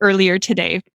dinner earlier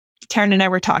today, Taryn and I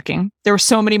were talking. There were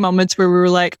so many moments where we were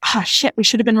like, oh shit, we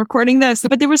should have been recording this.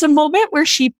 But there was a moment where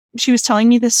she was telling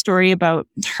me this story about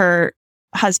her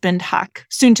husband, Huck,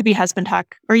 soon to be husband,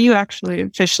 Huck. Are you actually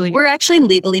officially? We're actually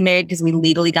legally married because we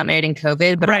legally got married in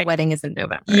COVID, but our wedding is in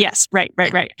November. Yes. Right.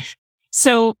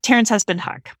 So Taryn's husband,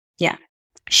 Huck. Yeah.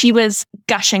 She was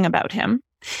gushing about him.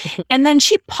 And then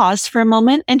she paused for a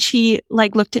moment and she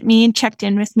looked at me and checked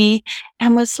in with me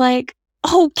and was like,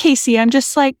 oh, Casey, I'm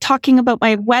just talking about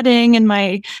my wedding and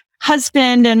my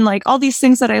husband and all these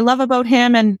things that I love about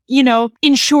him. And,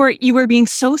 in short, you were being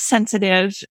so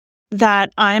sensitive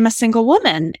that I'm a single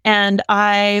woman and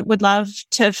I would love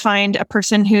to find a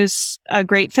person who's a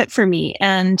great fit for me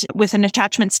and with an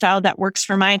attachment style that works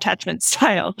for my attachment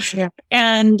style. Yeah.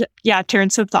 And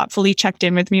Taryn so thoughtfully checked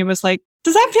in with me and was like,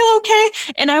 does that feel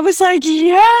okay? And I was like,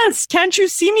 yes. Can't you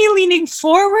see me leaning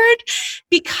forward?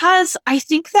 Because I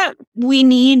think that we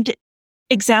need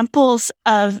examples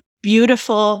of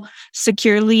beautiful,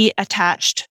 securely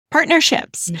attached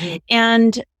partnerships. Mm-hmm.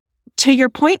 And to your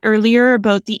point earlier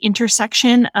about the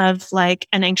intersection of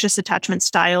an anxious attachment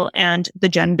style and the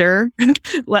gender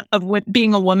of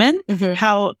being a woman,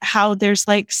 how there's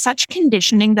such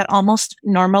conditioning that almost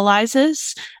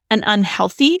normalizes an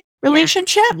unhealthy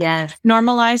relationship,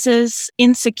 normalizes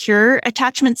insecure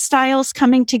attachment styles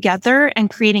coming together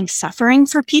and creating suffering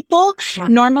for people,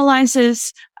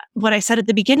 normalizes what I said at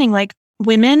the beginning,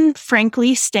 women,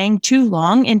 frankly, staying too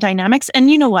long in dynamics.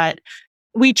 And you know what?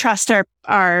 We trust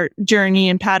our journey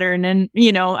and pattern. And,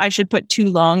 I should put too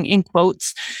long in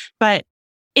quotes, but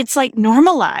it's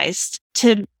normalized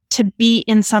to be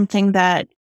in something that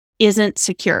isn't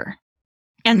secure.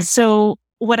 And so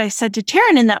what I said to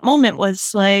Taryn in that moment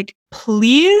was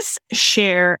please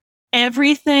share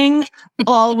everything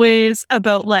always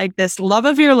about this love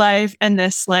of your life and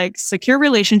this secure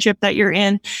relationship that you're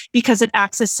in, because it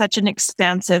acts as such an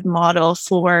expansive model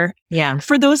for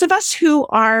those of us who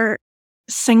are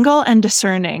single and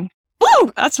discerning.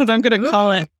 Woo! That's what I'm going to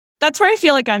call it. That's where I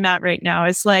feel I'm at right now.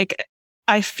 Is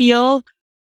I feel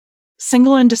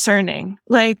single and discerning.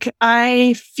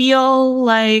 I feel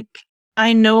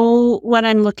I know what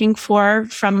I'm looking for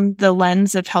from the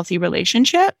lens of healthy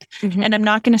relationship. Mm-hmm. And I'm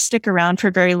not going to stick around for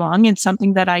very long in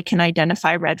something that I can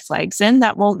identify red flags in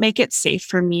that won't make it safe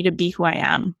for me to be who I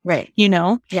am. Right.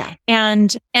 Yeah.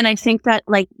 And I think that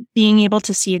being able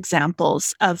to see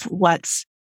examples of what's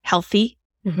healthy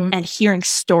and hearing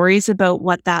stories about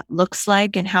what that looks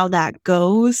like and how that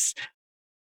goes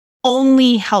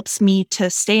only helps me to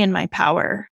stay in my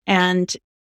power and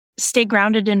stay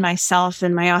grounded in myself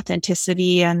and my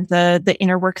authenticity and the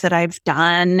inner work that I've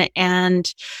done,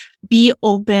 and be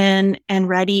open and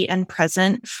ready and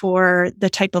present for the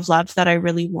type of love that I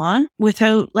really want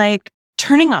without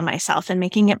turning on myself and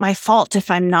making it my fault if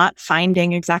I'm not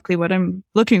finding exactly what I'm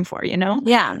looking for,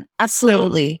 Yeah,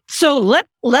 absolutely. So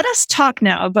let us talk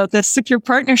now about this secure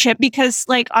partnership, because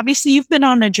obviously you've been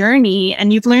on a journey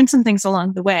and you've learned some things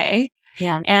along the way.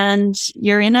 Yeah. And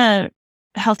you're in a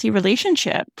healthy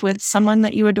relationship with someone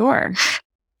that you adore.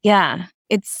 Yeah.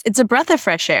 It's a breath of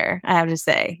fresh air, I have to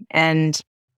say. And,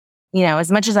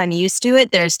 as much as I'm used to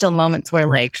it, there's still moments where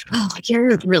oh,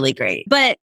 you're really great.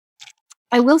 But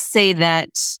I will say that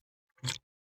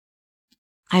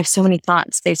I have so many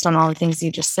thoughts based on all the things you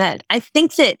just said. I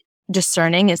think that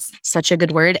discerning is such a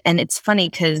good word. And it's funny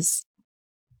because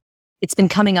it's been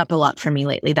coming up a lot for me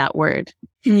lately, that word.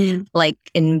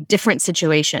 In different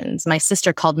situations. My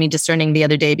sister called me discerning the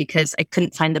other day because I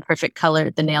couldn't find the perfect color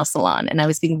at the nail salon. And I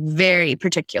was being very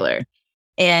particular.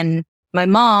 And my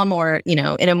mom, or, in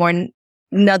a more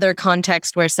another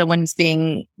context where someone's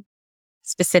being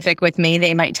specific with me,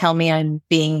 they might tell me I'm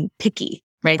being picky,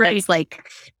 right? That's like,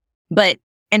 but,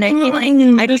 and I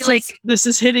feel like this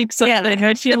is hitting something. Yeah,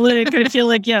 I feel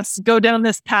like, yes, go down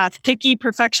this path. Picky,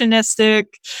 perfectionistic.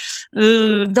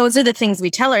 Those are the things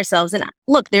we tell ourselves. And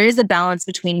look, there is a balance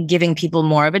between giving people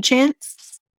more of a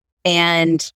chance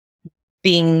and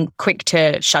being quick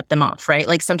to shut them off, right?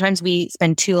 Like sometimes we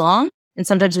spend too long and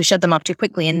sometimes we shut them off too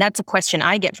quickly. And that's a question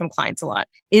I get from clients a lot,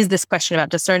 is this question about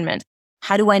discernment.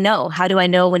 How do I know? How do I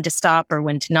know when to stop or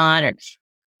when to not?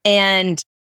 And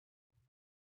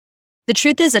the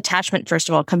truth is, attachment, first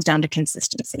of all, comes down to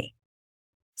consistency.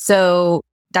 So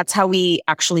that's how we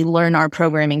actually learn our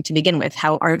programming to begin with,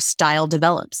 how our style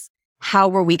develops. How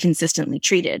were we consistently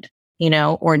treated,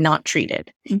 or not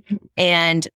treated? Mm-hmm.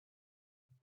 And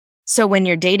so when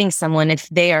you're dating someone, if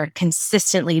they are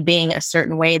consistently being a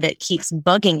certain way that keeps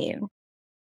bugging you,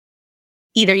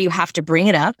 either you have to bring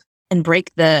it up and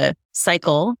break the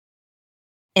cycle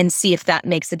and see if that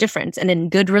makes a difference. And in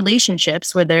good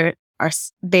relationships where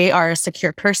they are a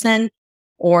secure person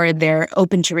or they're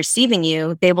open to receiving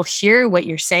you, they will hear what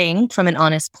you're saying from an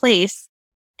honest place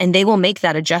and they will make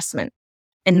that adjustment.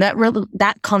 And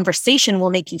that conversation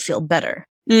will make you feel better.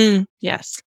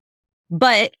 Yes.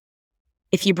 But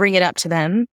if you bring it up to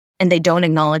them and they don't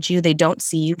acknowledge you, they don't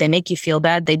see you, they make you feel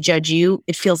bad, they judge you,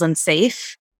 it feels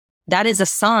unsafe, that is a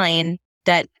sign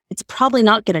that it's probably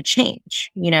not going to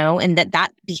change, and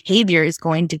that behavior is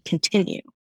going to continue.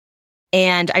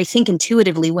 And I think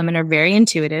intuitively, women are very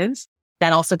intuitive.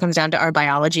 That also comes down to our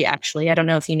biology, actually. I don't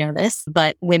know if you know this,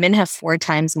 but women have 4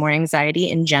 times more anxiety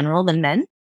in general than men.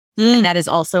 And that is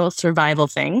also a survival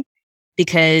thing,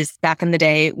 because back in the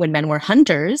day when men were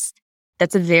hunters,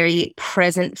 that's a very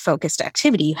present focused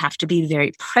activity. You have to be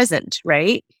very present,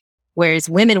 right? Whereas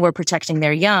women were protecting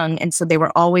their young. And so they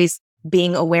were always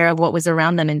being aware of what was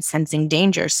around them and sensing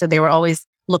danger. So they were always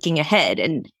looking ahead,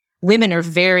 and women are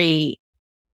very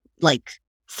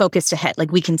focused ahead.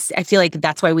 I feel like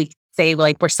that's why we say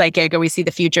we're psychic or we see the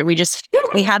future. We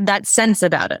have that sense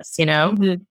about us,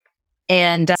 Mm-hmm.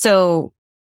 And so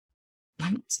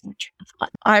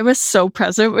I was so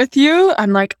present with you.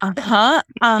 I'm like,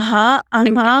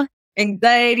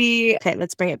 anxiety. Okay,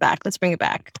 let's bring it back.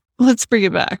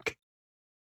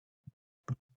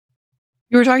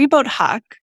 You were talking about Huck.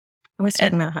 I was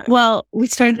talking about Huck. Well, we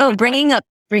started bringing up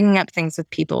things with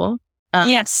people.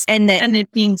 Yes, and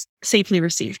it being safely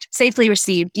received.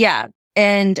 Yeah,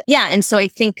 and so I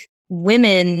think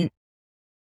women,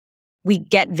 we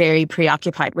get very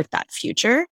preoccupied with that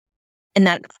future, and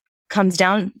that comes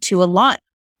down to a lot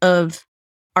of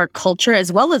our culture as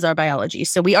well as our biology.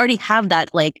 So we already have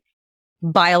that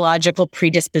biological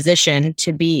predisposition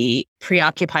to be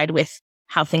preoccupied with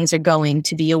how things are going,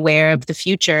 to be aware of the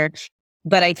future.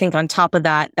 But I think on top of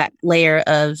that layer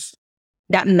of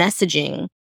that messaging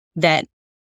that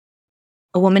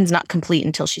a woman's not complete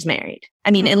until she's married.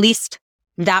 I mean, at least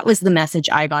that was the message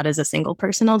I got as a single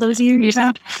person all those years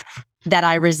that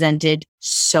I resented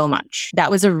so much.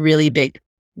 That was a really big,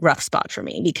 rough spot for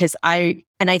me, because I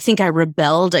think I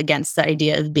rebelled against the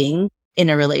idea of being in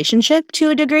a relationship to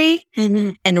a degree,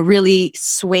 mm-hmm. and really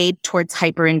swayed towards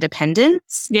hyper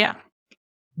independence. Yeah.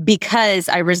 Because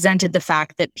I resented the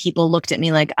fact that people looked at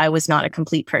me like I was not a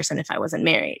complete person if I wasn't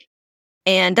married.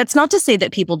 And that's not to say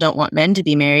that people don't want men to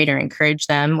be married or encourage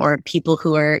them, or people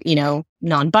who are,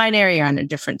 non-binary or on a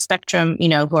different spectrum,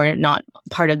 who are not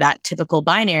part of that typical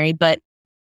binary. But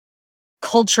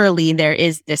culturally, there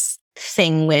is this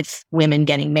thing with women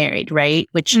getting married, right?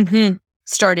 Which mm-hmm.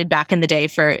 started back in the day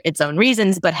for its own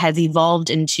reasons, but has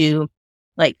evolved into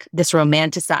this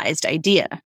romanticized idea,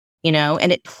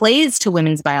 and it plays to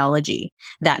women's biology,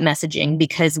 that messaging,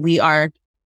 because we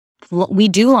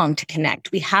do long to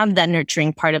connect. We have that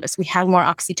nurturing part of us. We have more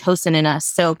oxytocin in us.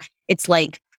 So it's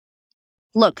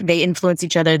look, they influence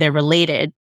each other. They're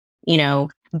related,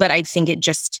 but I think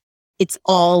it's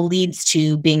all leads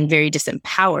to being very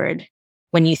disempowered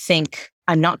when you think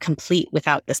I'm not complete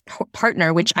without this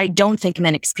partner, which I don't think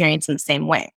men experience in the same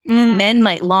way. Mm. Men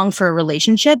might long for a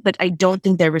relationship, but I don't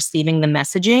think they're receiving the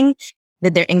messaging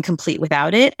that they're incomplete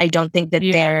without it. I don't think that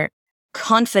their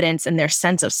confidence and their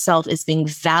sense of self is being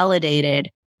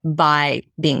validated by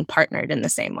being partnered in the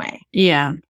same way.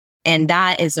 Yeah. And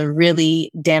that is a really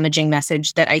damaging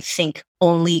message that I think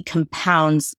only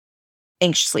compounds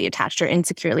anxiously attached or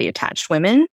insecurely attached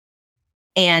women.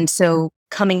 And so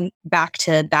coming back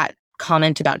to that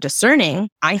comment about discerning,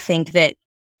 I think that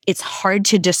it's hard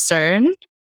to discern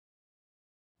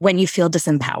when you feel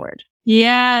disempowered.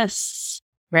 Yes.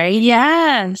 Right?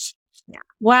 Yes.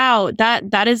 Wow,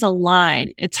 that is a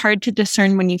line. It's hard to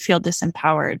discern when you feel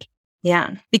disempowered.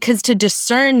 Yeah. Because to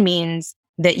discern means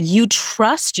that you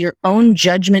trust your own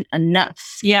judgment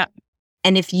enough. Yeah.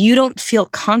 And if you don't feel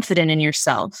confident in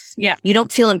yourself, you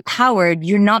don't feel empowered,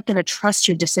 you're not going to trust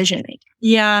your decision making.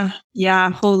 Yeah.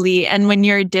 Yeah. Wholly. And when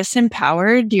you're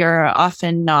disempowered, you're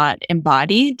often not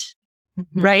embodied,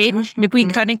 right? If we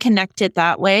kind of connect it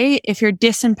that way, if you're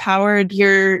disempowered,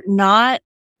 you're not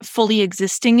fully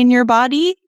existing in your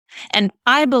body. And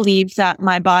I believe that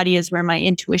my body is where my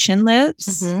intuition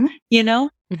lives, you know?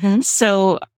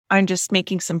 So I'm just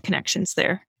making some connections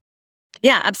there.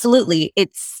 Yeah, absolutely.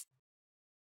 It's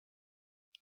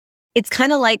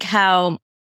kind of like how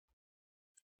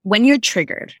when you're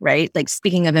triggered, right? Like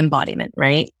speaking of embodiment,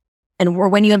 right? Or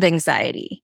when you have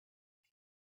anxiety,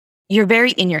 you're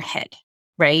very in your head,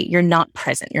 right? You're not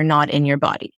present. You're not in your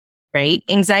body, right?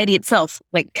 Anxiety itself,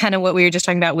 like kind of what we were just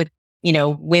talking about with,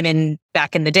 women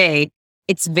back in the day,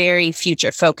 it's very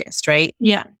future focused, right?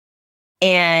 Yeah.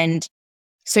 And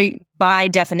so by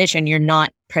definition, you're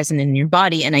not present in your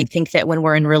body. And I think that when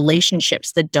we're in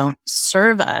relationships that don't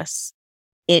serve us,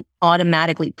 it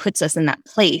automatically puts us in that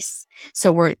place.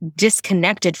 So we're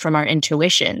disconnected from our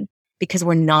intuition because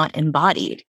we're not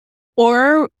embodied.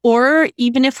 Or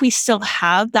even if we still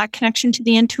have that connection to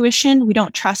the intuition, we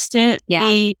don't trust it.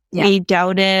 We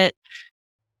doubt it.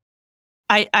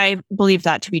 I believe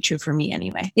that to be true for me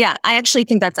anyway. Yeah, I actually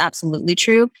think that's absolutely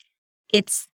true.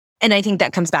 And I think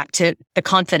that comes back to the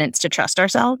confidence to trust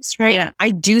ourselves, right? Yeah.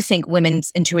 I do think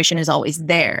women's intuition is always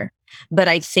there, but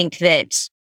I think that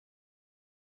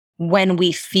when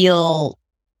we feel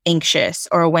anxious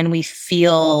or when we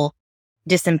feel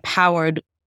disempowered,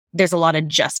 there's a lot of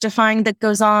justifying that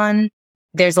goes on.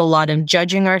 There's a lot of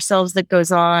judging ourselves that goes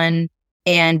on.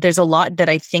 And there's a lot that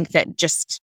I think that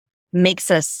just makes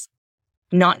us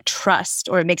not trust,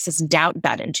 or it makes us doubt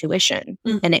that intuition,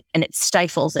 and it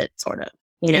stifles it sort of,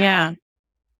 Yeah.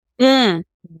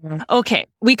 Okay.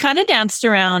 We kind of danced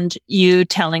around you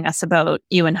telling us about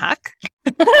you and Huck.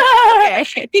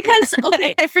 Okay. Because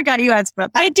I forgot you asked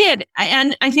about that. I did.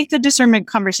 And I think the discernment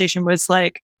conversation was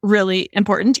like really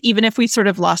important, even if we sort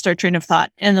of lost our train of thought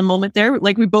in the moment there,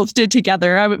 like we both did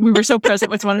together. We were so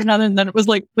present with one another. And then it was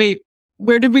like, wait,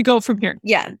 where did we go from here?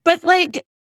 Yeah. But like,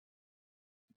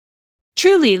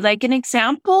 truly, like an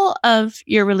example of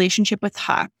your relationship with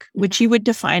Huck, which you would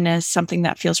define as something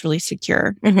that feels really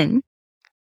secure.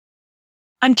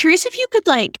 I'm curious if you could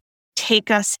like take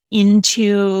us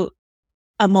into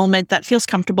a moment that feels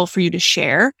comfortable for you to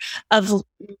share of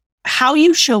how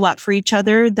you show up for each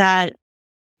other that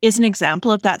is an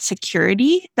example of that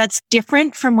security that's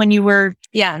different from when you were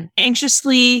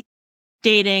anxiously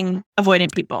dating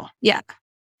avoidant people. Yeah.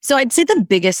 So I'd say the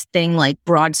biggest thing, like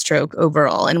broad stroke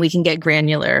overall, and we can get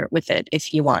granular with it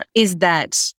if you want, is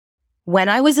that when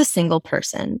I was a single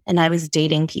person and I was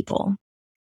dating people,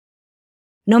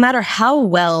 no matter how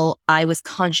well I was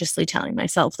consciously telling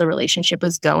myself the relationship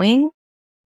was going,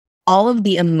 all of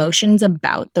the emotions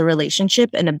about the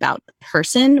relationship and about the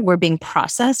person were being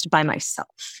processed by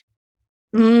myself.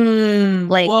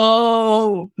 Like,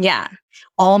 whoa. Yeah.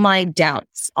 All my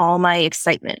doubts, all my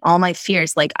excitement, all my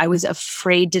fears, like I was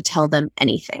afraid to tell them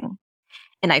anything.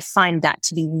 And I find that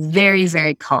to be very,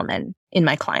 very common in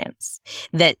my clients,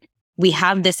 that we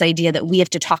have this idea that we have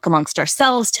to talk amongst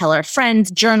ourselves, tell our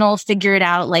friends, journal, figure it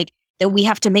out, like that we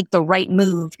have to make the right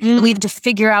move. We have to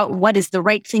figure out what is the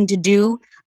right thing to do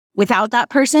without that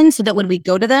person so that when we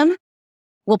go to them,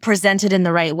 we'll present it in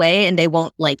the right way and they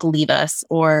won't like leave us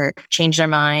or change their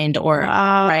mind or,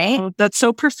 right? That's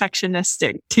so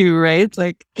perfectionistic too, right?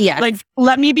 Like, yeah, like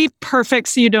let me be perfect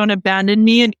so you don't abandon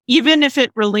me. And even if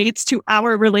it relates to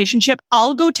our relationship,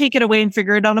 I'll go take it away and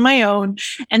figure it out on my own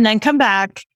and then come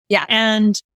back. Yeah.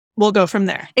 And we'll go from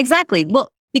there. Exactly. Well,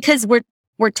 because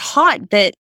we're taught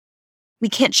that we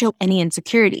can't show any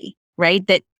insecurity, right?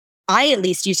 That I at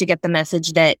least used to get the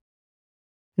message that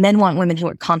men want women who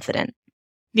are confident.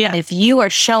 Yeah. If you are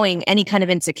showing any kind of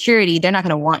insecurity, they're not going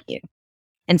to want you.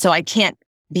 And so I can't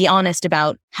be honest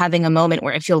about having a moment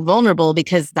where I feel vulnerable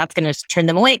because that's going to turn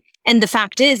them away. And the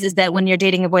fact is that when you're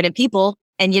dating avoidant people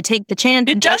and you take the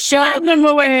chance, it just shows them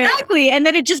away. Exactly. And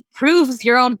then it just proves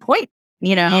your own point,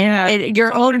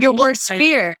 your worst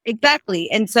fear. Exactly.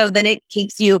 And so then it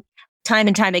keeps you time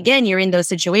and time again, you're in those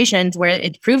situations where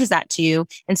it proves that to you.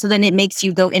 And so then it makes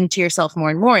you go into yourself more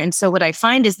and more. And so what I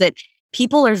find is that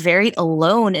people are very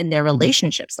alone in their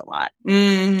relationships a lot.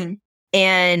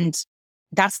 And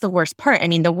that's the worst part. I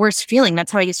mean, the worst feeling,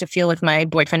 that's how I used to feel with my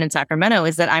boyfriend in Sacramento,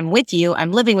 is that I'm with you,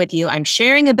 I'm living with you, I'm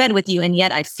sharing a bed with you, and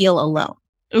yet I feel alone.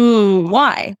 Ooh.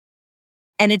 Why?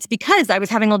 And it's because I was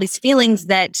having all these feelings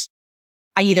that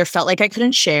I either felt like I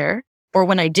couldn't share, or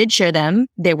when I did share them,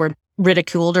 they were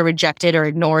ridiculed or rejected or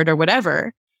ignored or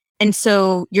whatever. And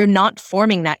so you're not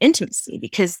forming that intimacy,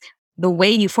 because the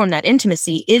way you form that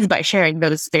intimacy is by sharing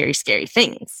those very scary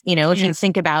things. If you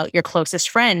think about your closest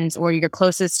friends or your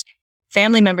closest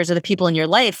family members or the people in your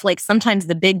life, like sometimes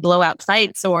the big blowout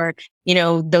fights or,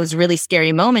 those really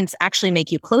scary moments actually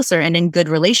make you closer. And in good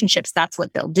relationships, that's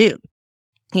what they'll do.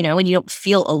 And you don't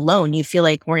feel alone. You feel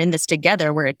like we're in this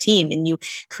together. We're a team, and you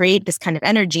create this kind of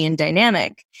energy and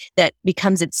dynamic that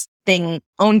becomes its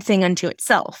own thing unto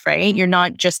itself, right? You're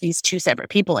not just these two separate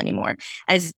people anymore.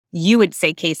 As you would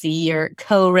say, Casey, you're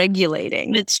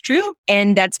co-regulating. It's true.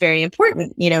 And that's very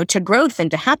important, to growth and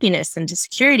to happiness and to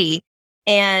security.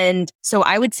 And so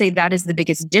I would say that is the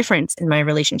biggest difference in my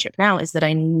relationship now, is that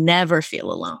I never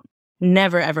feel alone.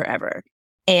 Never, ever, ever.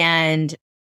 And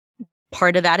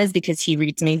part of that is because he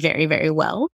reads me very, very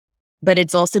well. But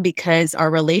it's also because our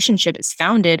relationship is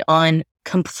founded on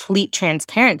complete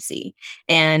transparency.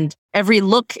 And every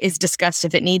look is discussed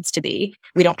if it needs to be.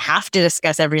 We don't have to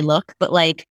discuss every look, but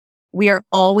we are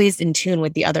always in tune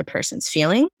with the other person's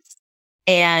feelings.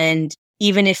 And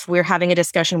even if we're having a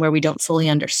discussion where we don't fully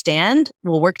understand,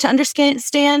 we'll work to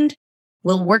understand.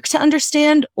 We'll work to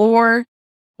understand, or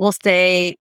we'll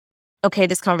say, okay,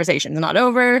 this conversation is not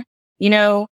over.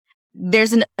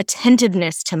 There's an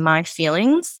attentiveness to my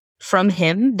feelings from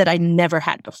him that I never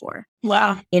had before.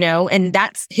 Wow. And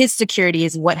that's his security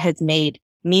is what has made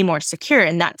me more secure.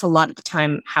 And that's a lot of the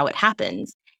time how it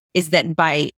happens, is that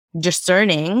by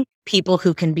discerning people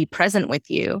who can be present with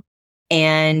you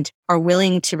and are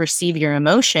willing to receive your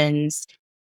emotions,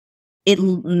 it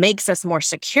makes us more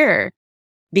secure,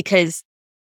 because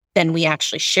then we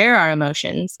actually share our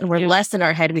emotions and we're less in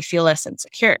our head. We feel less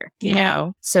insecure, you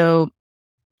know? So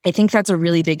I think that's a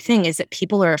really big thing, is that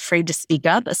people are afraid to speak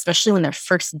up, especially when they're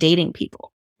first dating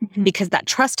people, because that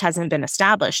trust hasn't been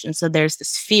established. And so there's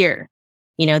this fear,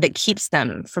 that keeps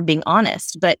them from being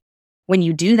honest. But when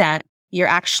you do that, you're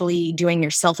actually doing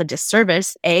yourself a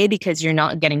disservice, because you're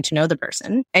not getting to know the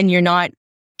person and you're not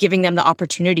giving them the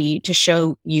opportunity to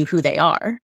show you who they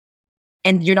are.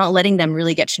 And you're not letting them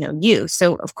really get to know you.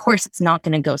 So of course, it's not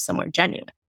going to go somewhere genuine,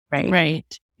 right?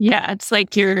 Right. Yeah. It's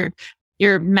like your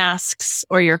masks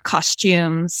or your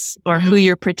costumes or who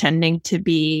you're pretending to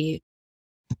be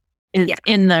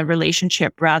in the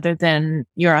relationship rather than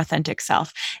your authentic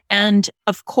self. And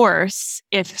of course,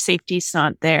 if safety's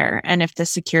not there and if the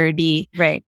security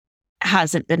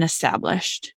hasn't been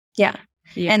established. Yeah.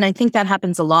 And I think that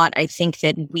happens a lot. I think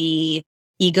that we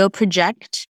ego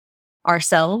project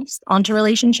ourselves onto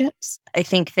relationships. I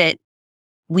think that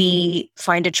we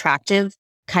find attractive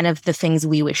kind of the things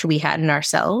we wish we had in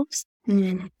ourselves.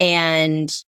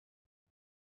 And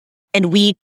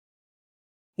we,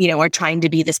 are trying to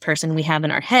be this person we have in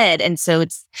our head. And so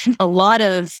it's a lot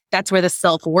of, that's where the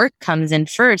self-work comes in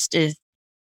first, is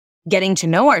getting to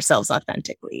know ourselves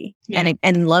authentically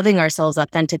and loving ourselves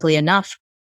authentically enough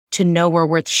to know we're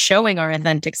worth showing our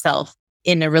authentic self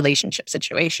in a relationship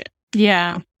situation.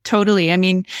 Yeah, totally. I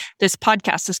mean, this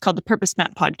podcast is called the Purpose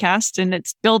Map Podcast, and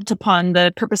it's built upon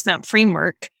the Purpose Map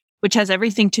framework, which has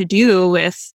everything to do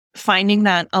with finding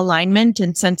that alignment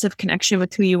and sense of connection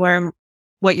with who you are and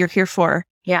what you're here for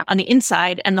on the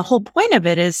inside. And the whole point of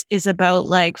it is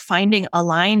about finding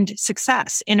aligned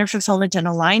success, inner fulfillment and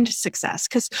aligned success.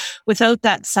 Because without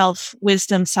that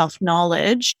self-wisdom,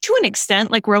 self-knowledge, to an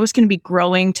extent, we're always going to be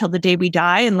growing till the day we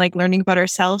die and learning about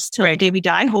ourselves till the day we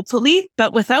die, hopefully.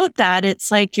 But without that,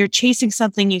 it's you're chasing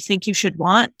something you think you should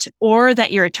want, or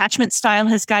that your attachment style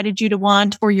has guided you to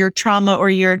want, or your trauma or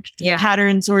your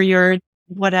patterns or your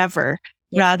whatever,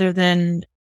 rather than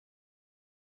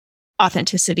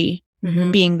authenticity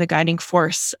being the guiding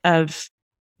force of,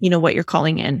 what you're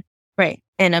calling in. Right.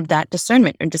 And of that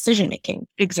discernment or decision making.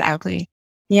 Exactly.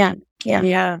 Yeah.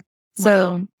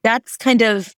 So that's kind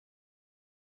of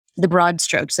the broad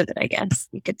strokes of it, I guess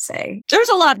you could say. There's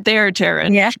a lot there,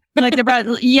 Taryn. Yeah.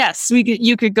 Yes,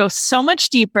 you could go so much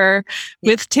deeper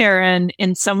with Taryn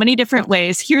in so many different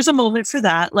ways. Here's a moment for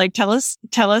that.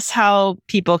 Tell us how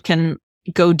people can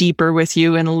go deeper with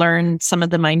you and learn some of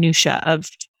the minutia of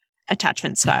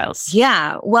attachment styles.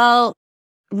 Yeah. Well,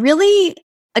 really,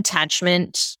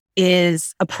 attachment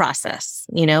is a process,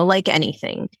 like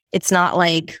anything. It's not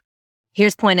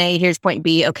here's point A, here's point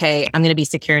B. Okay, I'm going to be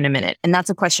secure in a minute. And that's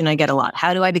a question I get a lot.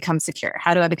 How do I become secure?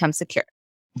 How do I become secure?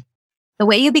 The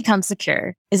way you become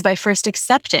secure is by first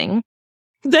accepting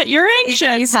that you're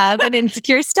anxious. You have an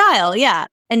insecure style. Yeah.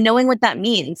 And knowing what that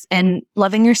means and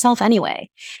loving yourself anyway.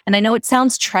 And I know it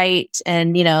sounds trite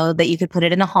and, that you could put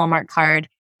it in a Hallmark card,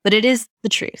 but it is the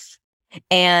truth.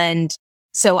 And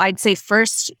So I'd say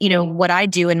first, what I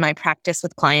do in my practice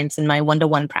with clients in my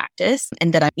one-to-one practice,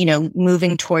 and that I'm,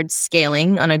 moving towards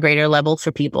scaling on a greater level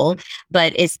for people,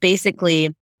 but it's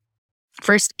basically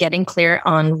first getting clear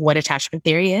on what attachment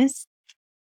theory is,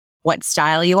 what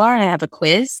style you are. I have a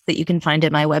quiz that you can find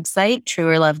at my website,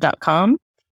 truerlove.com.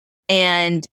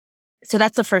 And so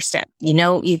that's the first step.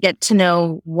 You get to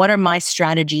know, what are my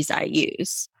strategies I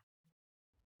use?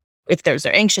 If those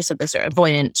are anxious, if those are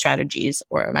avoidant strategies,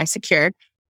 or am I secure?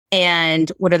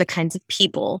 And what are the kinds of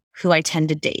people who I tend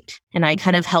to date? And I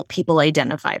kind of help people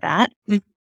identify that. Mm-hmm.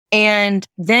 And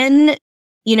then,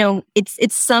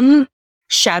 it's some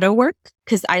shadow work,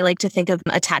 because I like to think of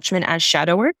attachment as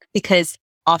shadow work, because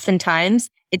oftentimes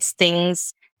it's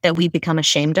things that we become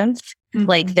ashamed of, mm-hmm.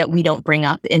 like that we don't bring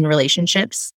up in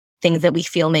relationships, things that we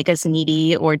feel make us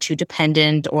needy or too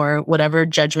dependent, or whatever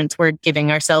judgments we're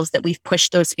giving ourselves, that we've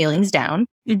pushed those feelings down.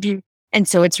 Mm-hmm. And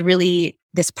so it's really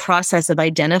this process of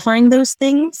identifying those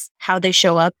things, how they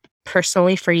show up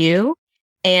personally for you,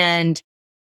 and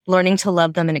learning to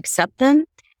love them and accept them.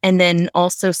 And then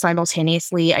also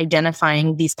simultaneously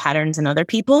identifying these patterns in other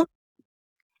people.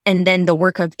 And then the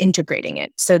work of integrating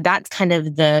it. So that's kind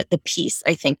of the piece,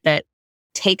 I think, that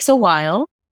takes a while.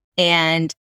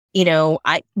 And,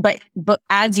 but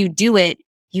as you do it,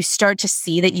 you start to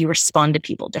see that you respond to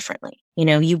people differently.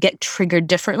 You get triggered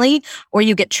differently, or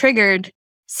you get triggered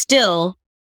still,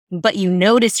 but you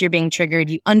notice you're being triggered,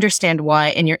 you understand why,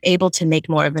 and you're able to make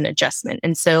more of an adjustment.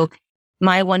 And so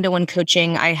my one-to-one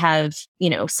coaching, I have,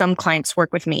 some clients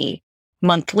work with me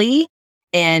monthly,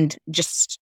 and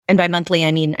by monthly,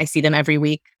 I mean, I see them every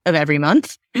week of every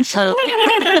month. So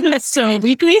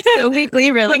weekly,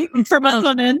 really. For months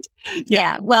on end.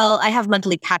 Yeah. Well, I have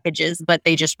monthly packages, but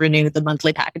they just renew the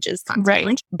monthly packages constantly.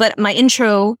 Right. But my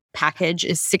intro package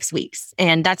is 6 weeks.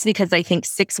 And that's because I think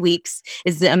 6 weeks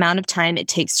is the amount of time it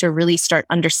takes to really start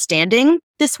understanding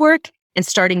this work and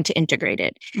starting to integrate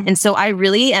it. Mm-hmm. And so I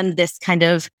really am this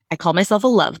I call myself a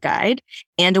love guide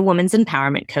and a woman's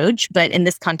empowerment coach. But in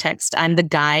this context, I'm the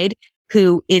guide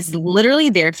who is literally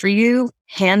there for you,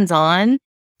 hands-on,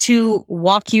 to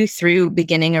walk you through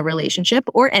beginning a relationship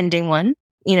or ending one.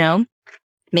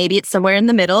 Maybe it's somewhere in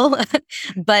the middle.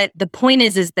 But the point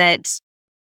is that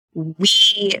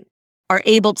we are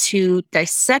able to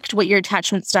dissect what your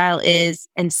attachment style is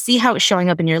and see how it's showing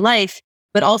up in your life.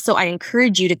 But also, I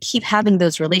encourage you to keep having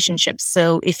those relationships.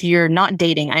 So if you're not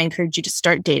dating, I encourage you to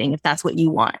start dating if that's what you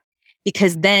want.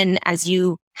 Because then as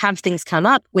you have things come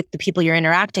up with the people you're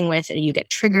interacting with, and you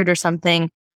get triggered or something,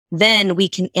 then we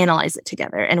can analyze it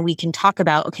together, and we can talk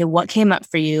about, okay, what came up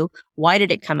for you? Why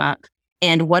did it come up?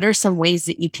 And what are some ways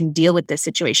that you can deal with this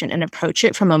situation and approach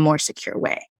it from a more secure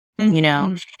way?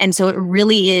 Mm-hmm. And so it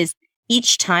really is,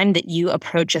 each time that you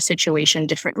approach a situation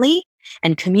differently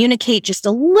and communicate just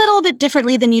a little bit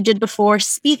differently than you did before,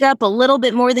 speak up a little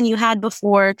bit more than you had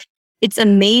before, it's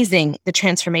amazing the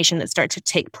transformation that starts to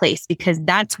take place, because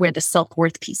that's where the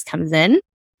self-worth piece comes in.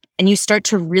 And you start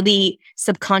to really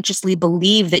subconsciously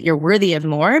believe that you're worthy of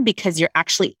more, because you're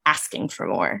actually asking for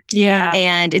more. Yeah.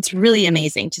 And it's really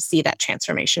amazing to see that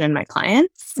transformation in my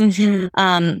clients.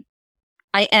 Mm-hmm.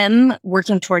 I am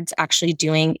working towards actually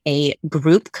doing a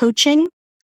group coaching.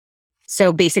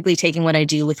 So basically taking what I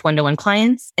do with one-to-one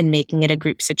clients and making it a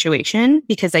group situation,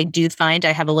 because I do find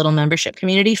I have a little membership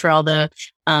community for all the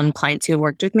clients who have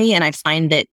worked with me. And I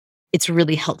find that it's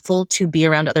really helpful to be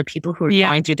around other people who are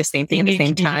going through the same thing at the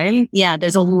same time. Yeah,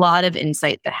 there's a lot of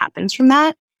insight that happens from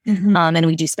that. Mm-hmm. And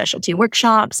we do specialty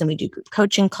workshops, and we do group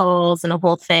coaching calls and a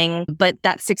whole thing. But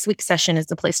that 6-week session is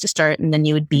the place to start. And then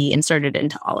you would be inserted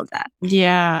into all of that.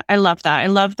 Yeah, I love that. I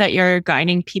love that you're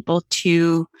guiding people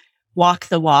to walk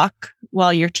the walk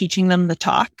while you're teaching them the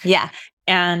talk. Yeah.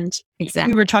 And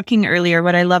exactly. We were talking earlier,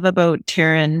 what I love about you,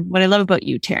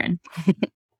 Taryn,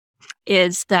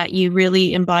 is that you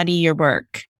really embody your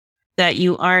work, that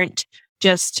you aren't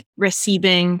just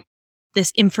receiving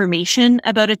this information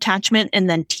about attachment and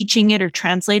then teaching it or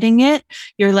translating it.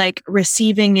 You're like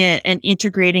receiving it and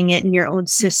integrating it in your own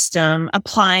system,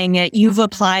 applying it. You've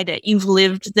applied it. You've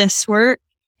lived this work.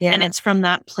 Yeah. And it's from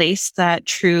that place that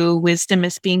true wisdom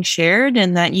is being shared,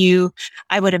 and that you,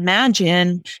 I would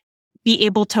imagine, be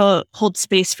able to hold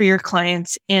space for your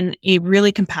clients in a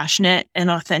really compassionate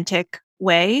and authentic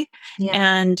way,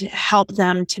 and help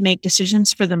them to make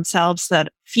decisions for themselves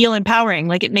that feel empowering.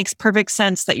 Like, it makes perfect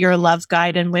sense that you're a love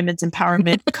guide and women's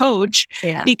empowerment coach,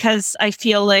 because I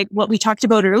feel like what we talked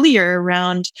about earlier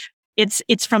around it's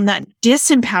from that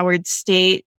disempowered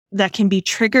state that can be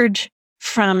triggered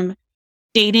from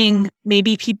dating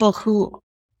maybe people who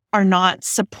are not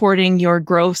supporting your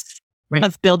growth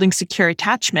of building secure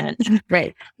attachment.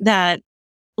 Right. That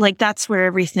like that's where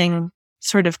everything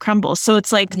sort of crumbles. So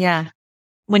it's like,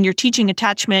 when you're teaching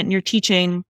attachment and you're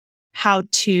teaching how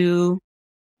to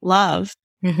love,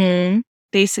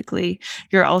 basically,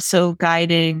 you're also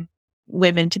guiding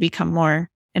women to become more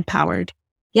empowered.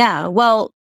 Yeah.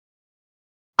 Well,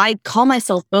 I call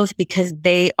myself both because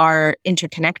they are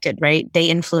interconnected, right? They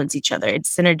influence each other.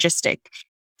 It's synergistic.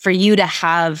 For you to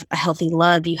have a healthy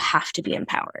love, you have to be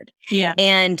empowered. Yeah.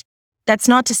 And that's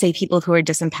not to say people who are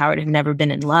disempowered have never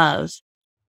been in love.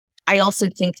 I also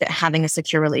think that having a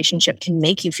secure relationship can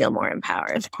make you feel more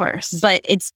empowered. Of course. But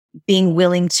it's being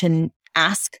willing to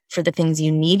ask for the things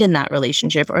you need in that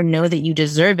relationship or know that you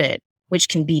deserve it, which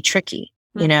can be tricky,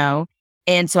 you know?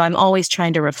 And so I'm always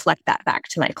trying to reflect that back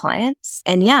to my clients.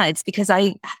 And yeah, it's because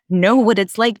I know what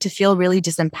it's like to feel really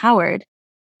disempowered.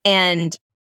 And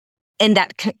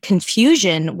that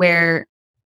confusion where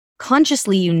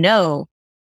consciously you know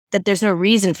that there's no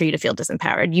reason for you to feel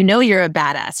disempowered. You know you're a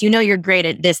badass. You know you're great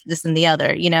at this, and the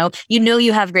other. You know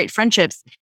you have great friendships.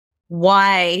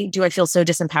 Why do I feel so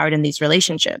disempowered in these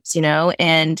relationships? You know,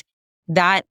 and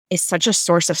that is such a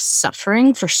source of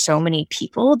suffering for so many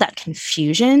people, that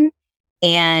confusion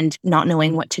and not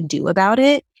knowing what to do about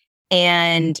it.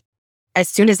 And as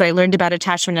soon as I learned about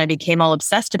attachment, I became all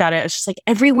obsessed about it. I was just like,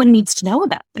 everyone needs to know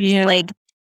about this. Yeah. Like,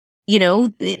 you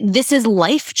know, this is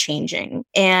life changing.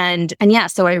 And yeah,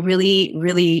 so I really,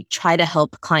 really try to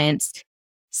help clients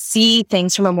see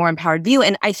things from a more empowered view.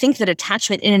 And I think that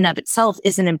attachment in and of itself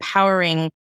is an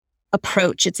empowering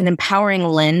approach. It's an empowering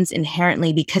lens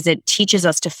inherently because it teaches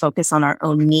us to focus on our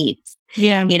own needs.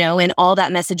 Yeah. You know, and all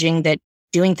that messaging that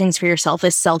doing things for yourself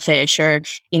is selfish, or,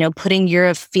 you know, putting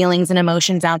your feelings and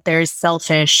emotions out there is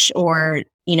selfish, or,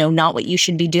 you know, not what you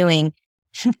should be doing.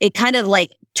 It kind of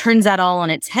like turns that all on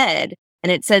its head.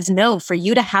 And it says, no, for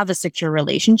you to have a secure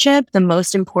relationship, the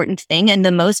most important thing and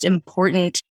the most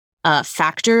important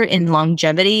factor in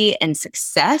longevity and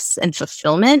success and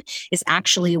fulfillment is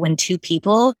actually when two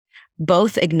people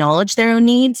both acknowledge their own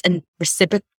needs and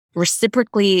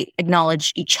reciprocally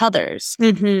acknowledge each other's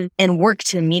and work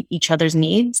to meet each other's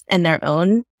needs and their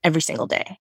own every single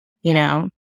day, you know?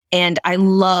 And I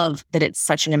love that it's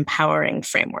such an empowering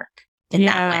framework in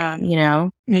that way, you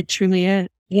know? It truly is.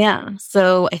 Yeah.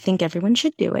 So I think everyone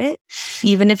should do it.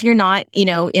 Even if you're not, you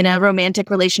know, in a romantic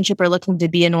relationship or looking to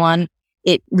be in one,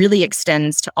 it really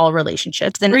extends to all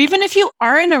relationships. And or even if you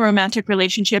are in a romantic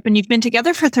relationship and you've been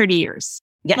together for 30 years.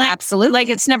 Yeah, absolutely. Like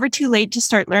it's never too late to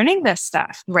start learning this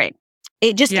stuff. Right.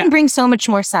 It just can bring so much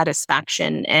more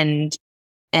satisfaction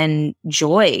and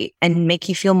joy and make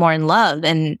you feel more in love.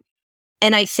 And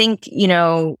I think, you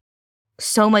know,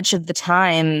 so much of the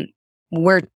time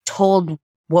we're told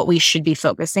what we should be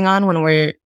focusing on when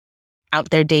we're out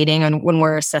there dating and when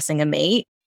we're assessing a mate.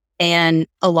 And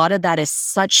a lot of that is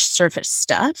such surface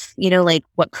stuff, you know, like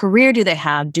what career do they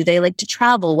have? Do they like to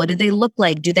travel? What do they look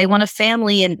like? Do they want a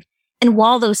family? And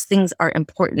while those things are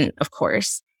important, of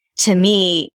course, to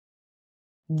me,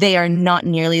 they are not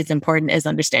nearly as important as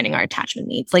understanding our attachment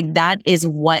needs. Like that is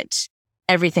what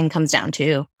everything comes down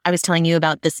to. I was telling you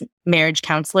about this marriage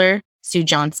counselor, Sue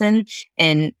Johnson,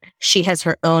 and she has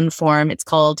her own form. It's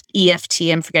called EFT.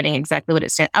 I'm forgetting exactly what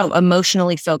it stands. Oh,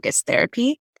 emotionally focused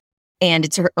therapy. And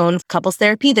it's her own couples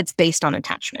therapy that's based on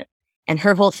attachment. And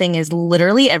her whole thing is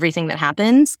literally everything that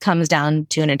happens comes down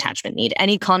to an attachment need.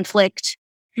 Any conflict,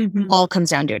 all comes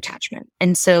down to attachment.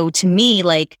 And so to me,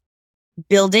 like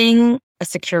building a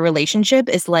secure relationship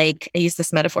is like, I used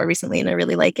this metaphor recently and I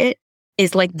really like it,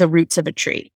 is like the roots of a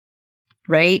tree,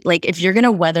 right? Like if you're going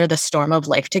to weather the storm of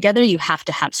life together, you have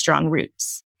to have strong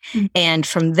roots. And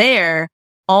from there,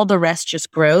 all the rest just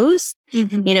grows.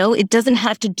 You know, it doesn't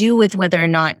have to do with whether or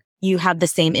not you have the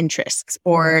same interests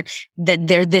or that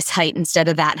they're this height instead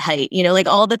of that height. You know, like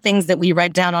all the things that we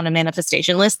write down on a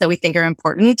manifestation list that we think are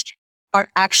important are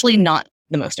actually not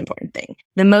the most important thing.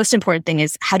 The most important thing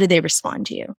is, how do they respond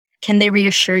to you? Can they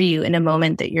reassure you in a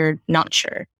moment that you're not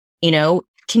sure? You know,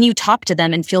 can you talk to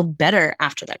them and feel better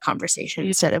after that conversation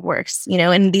instead of worse? You know,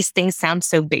 and these things sound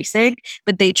so basic,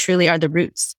 but they truly are the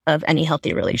roots of any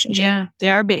healthy relationship. Yeah,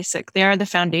 they are basic. They are the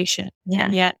foundation. Yeah.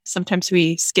 And yet sometimes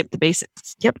we skip the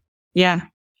basics. Yep. Yeah.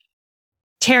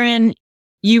 Taryn,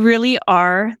 you really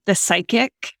are the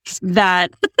psychic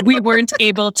that we weren't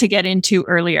able to get into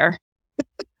earlier.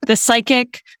 The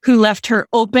psychic who left her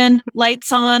open,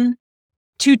 lights on,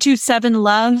 227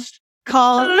 love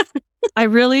call. I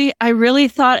really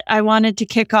thought I wanted to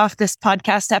kick off this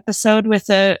podcast episode with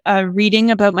a reading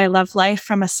about my love life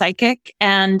from a psychic,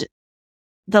 and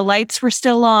the lights were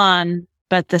still on,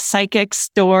 but the psychic's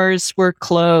doors were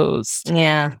closed.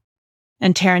 Yeah.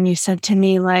 And Taryn, you said to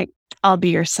me, like, I'll be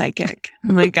your psychic.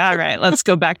 I'm like, all right, let's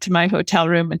go back to my hotel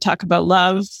room and talk about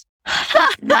love.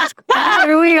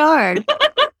 Here we are.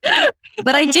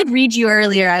 But I did read you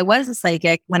earlier. I was a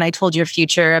psychic when I told your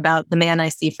future about the man I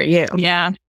see for you.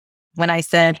 Yeah. When I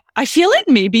said, I feel like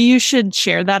maybe you should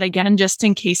share that again just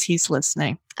in case he's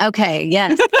listening. okay,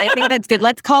 yes, I think that's good.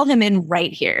 Let's call him in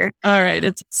right here. All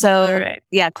right. So, all right.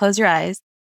 Yeah, close your eyes.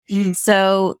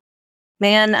 So,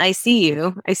 man, I see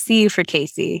you. I see you for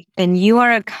Casey. And you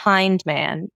are a kind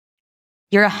man.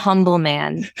 You're a humble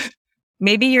man.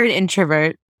 Maybe you're an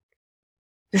introvert.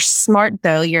 You're smart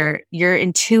though. You're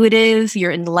intuitive,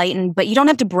 you're enlightened, but you don't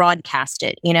have to broadcast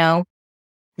it, you know?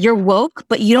 You're woke,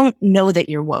 but you don't know that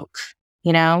you're woke,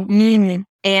 you know?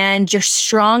 And you're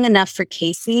strong enough for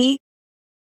Casey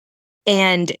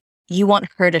and you want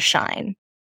her to shine.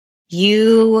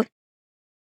 You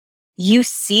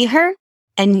see her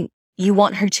and you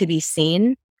want her to be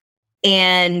seen,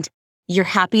 and you're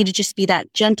happy to just be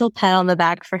that gentle pat on the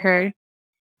back for her,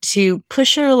 to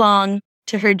push her along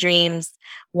to her dreams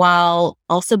while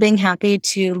also being happy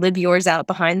to live yours out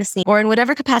behind the scenes or in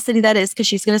whatever capacity that is, because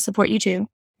she's going to support you too.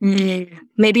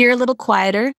 Maybe you're a little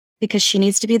quieter because she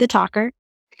needs to be the talker,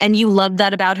 and you love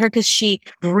that about her because she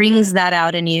brings that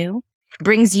out in you,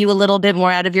 brings you a little bit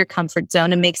more out of your comfort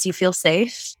zone and makes you feel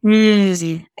safe.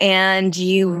 And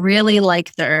you really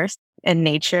like the earth and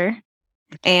nature.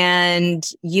 And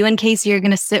you and Casey are going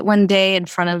to sit one day in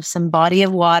front of some body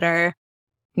of water,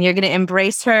 and you're going to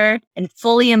embrace her and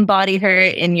fully embody her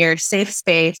in your safe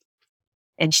space.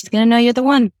 And she's going to know you're the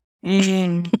one.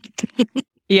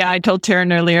 Yeah, I told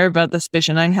Taryn earlier about this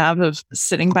vision I have of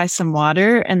sitting by some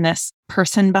water and this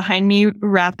person behind me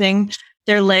wrapping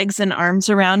their legs and arms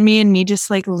around me and me just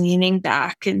like leaning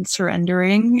back and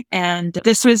surrendering. And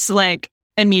this was like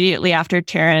immediately after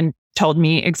Taryn told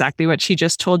me exactly what she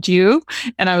just told you.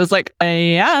 And I was like,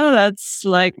 yeah, that's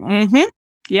like,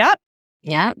 yeah,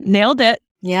 nailed it.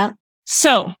 Yeah.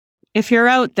 So if you're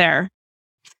out there,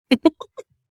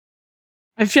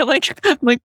 I feel like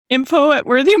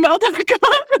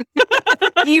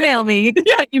info@worthyamouth.com. Email me.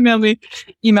 Yeah, email me.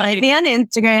 Find me on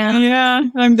Instagram. Yeah,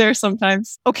 I'm there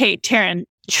sometimes. Okay, Taryn,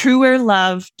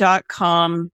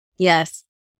 truerlove.com. Yes.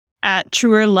 At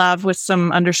truerlove with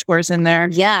some underscores in there.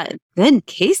 Yeah. Good.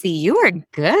 Casey, you are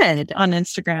good. On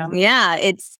Instagram. Yeah.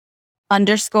 It's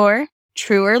 _truerlove_.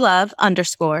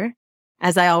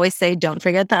 As I always say, don't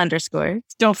forget the underscores.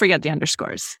 Don't forget the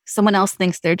underscores. Someone else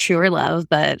thinks they're truer love,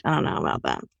 but I don't know about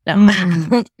that. No.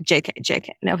 JK.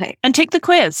 No, hey. And take the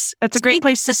quiz. That's a great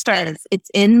place to start.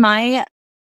 It's in my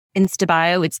Insta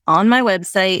bio. It's on my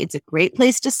website. It's a great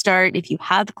place to start. If you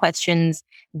have questions,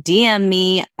 DM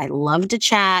me. I love to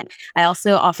chat. I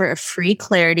also offer a free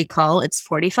clarity call. It's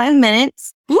 45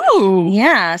 minutes. Ooh.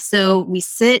 Yeah. So we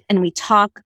sit and we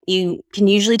talk. You can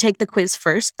usually take the quiz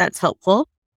first. That's helpful.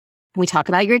 We talk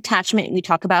about your attachment. We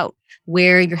talk about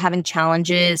where you're having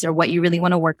challenges or what you really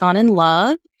want to work on in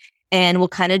love. And we'll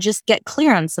kind of just get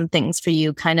clear on some things for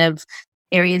you, kind of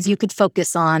areas you could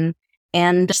focus on,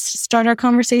 and just start our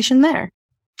conversation there.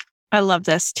 I love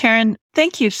this. Taryn,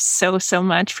 thank you so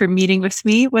much for meeting with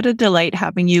me. What a delight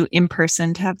having you in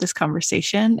person to have this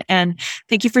conversation. And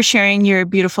thank you for sharing your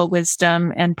beautiful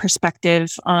wisdom and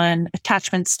perspective on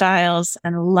attachment styles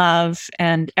and love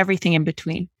and everything in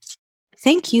between.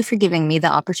 Thank you for giving me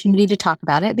the opportunity to talk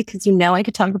about it, because you know I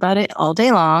could talk about it all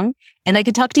day long and I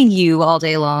could talk to you all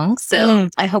day long. So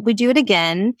I hope we do it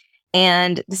again.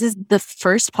 And this is the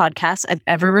first podcast I've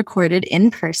ever recorded in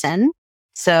person.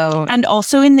 So, and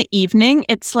also in the evening,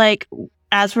 it's like,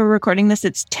 as we're recording this,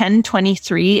 it's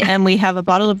 10:23 and we have a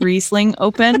bottle of Riesling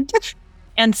opened.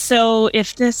 And so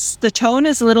if the tone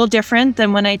is a little different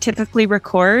than when I typically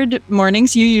record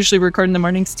mornings, you usually record in the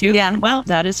mornings too. Yeah. Well,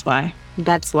 that is why.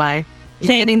 That's why.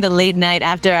 Getting the late night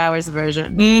after hours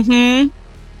version.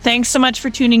 Thanks so much for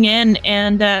tuning in.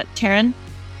 And Taryn,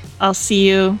 I'll see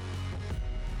you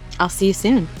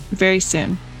soon. Very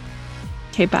soon.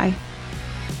 Okay, bye.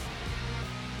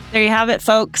 There you have it,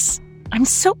 folks. I'm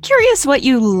so curious what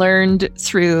you learned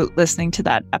through listening to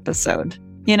that episode.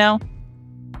 You know,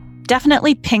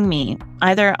 definitely ping me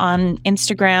either on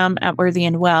Instagram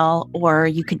 @worthyandwell, or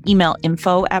you can email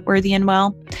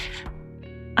info@worthyandwell.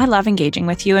 I love engaging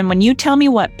with you. And when you tell me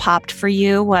what popped for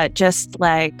you, what just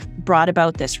like brought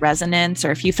about this resonance,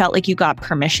 or if you felt like you got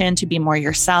permission to be more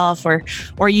yourself, or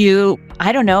you,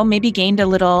 I don't know, maybe gained a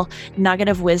little nugget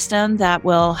of wisdom that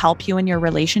will help you in your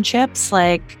relationships,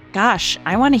 like, gosh,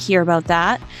 I want to hear about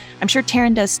that. I'm sure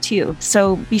Taryn does too.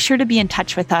 So be sure to be in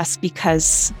touch with us,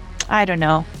 because I don't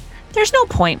know, there's no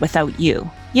point without you,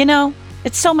 you know?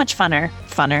 It's so much funner,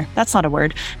 that's not a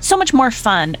word, so much more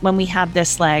fun when we have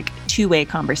this like two-way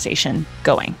conversation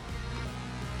going.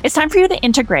 It's time for you to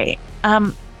integrate. I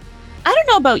don't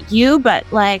know about you,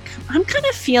 but like, I'm kind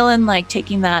of feeling like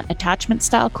taking that attachment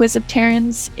style quiz of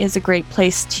Taryn's is a great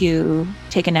place to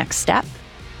take a next step.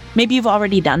 Maybe you've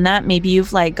already done that. Maybe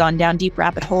you've like gone down deep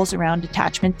rabbit holes around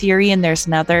attachment theory, and there's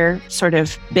another sort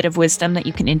of bit of wisdom that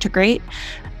you can integrate.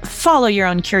 Follow your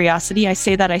own curiosity. I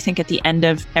say that, I think, at the end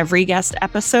of every guest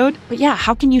episode. But yeah,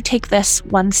 how can you take this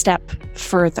one step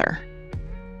further?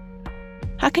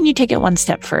 How can you take it one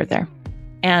step further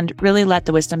and really let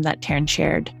the wisdom that Taryn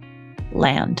shared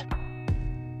land?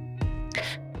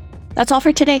 That's all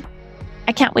for today.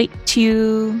 I can't wait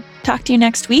to talk to you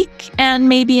next week, and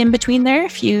maybe in between there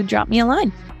if you drop me a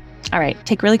line. All right,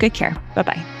 take really good care.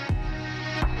 Bye-bye.